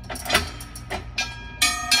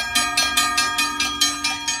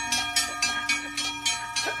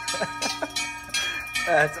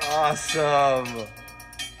 That's awesome.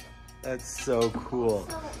 That's so cool.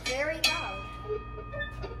 So very loud.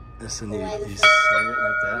 Listen, you sing it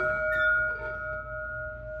like that.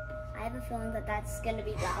 I have a feeling that that's gonna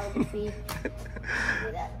be loud if we do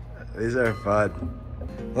that. These are fun.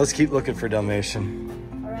 Let's keep looking for Dalmatian.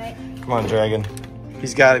 All right. Come on, Dragon.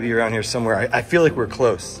 He's got to be around here somewhere. I feel like we're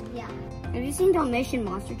close. Yeah. Have you seen Dalmatian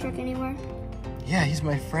Monster Truck anywhere? Yeah, he's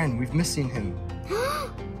my friend. We've missing him.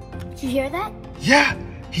 Did you hear that? Yeah,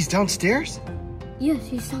 he's downstairs. Yes,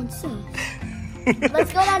 he's downstairs.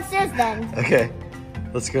 Let's go downstairs then. Okay,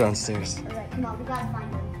 let's go downstairs. All right, come on, we gotta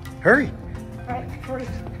find him. Hurry. All right, hurry.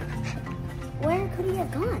 Where could he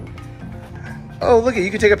have gone? Oh, look at you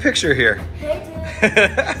can take a picture here. Hey, dude.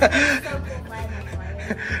 So cool, fire.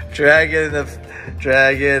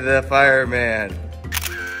 Dragon the fireman.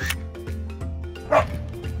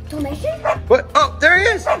 Dalmatian? What? Oh, there he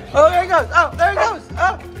is. Oh, there he goes. Oh, there he goes.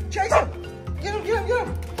 Oh, chase him. Get him, get him, get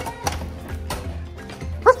him.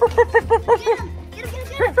 Get him! Get him! Get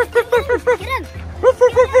him!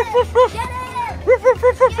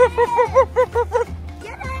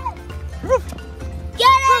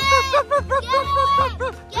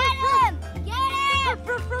 Get him! Get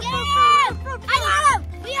him! I got him!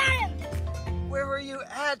 We got him! Where were you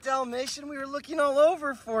at, Dalmatian? We were looking all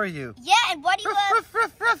over for you. Yeah, and why do you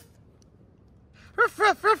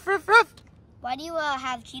why do you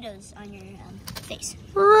have Cheetos on your face?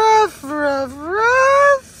 Ruff, ruff,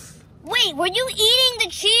 ruff. Wait, were you eating the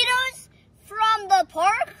Cheetos from the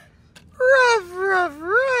park? Ruff, ruff,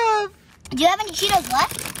 ruff. Do you have any Cheetos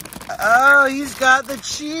left? Oh, he's got the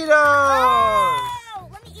Cheetos. Oh,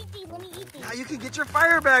 let me eat these. Let me eat these. Now you can get your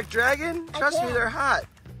fire back, Dragon. Trust me, they're hot.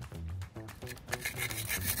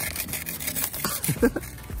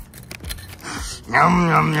 Yum,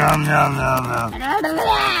 yum, yum, yum, yum, yum.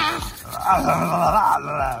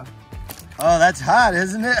 Oh, that's hot,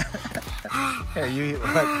 isn't it? Here, you eat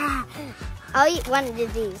one. I'll eat one of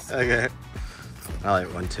these. Okay. I'll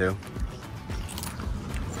eat one too.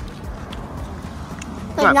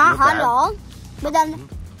 But not hot at all. But then.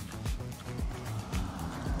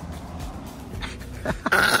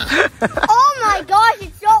 Oh my gosh,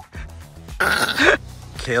 it's so.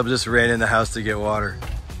 Caleb just ran in the house to get water.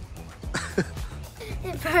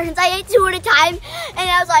 It burns. I ate two at a time, and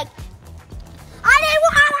I was like, I need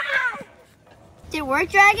water! Did it work,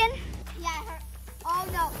 Dragon? Yeah, it hurt. Oh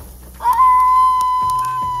no.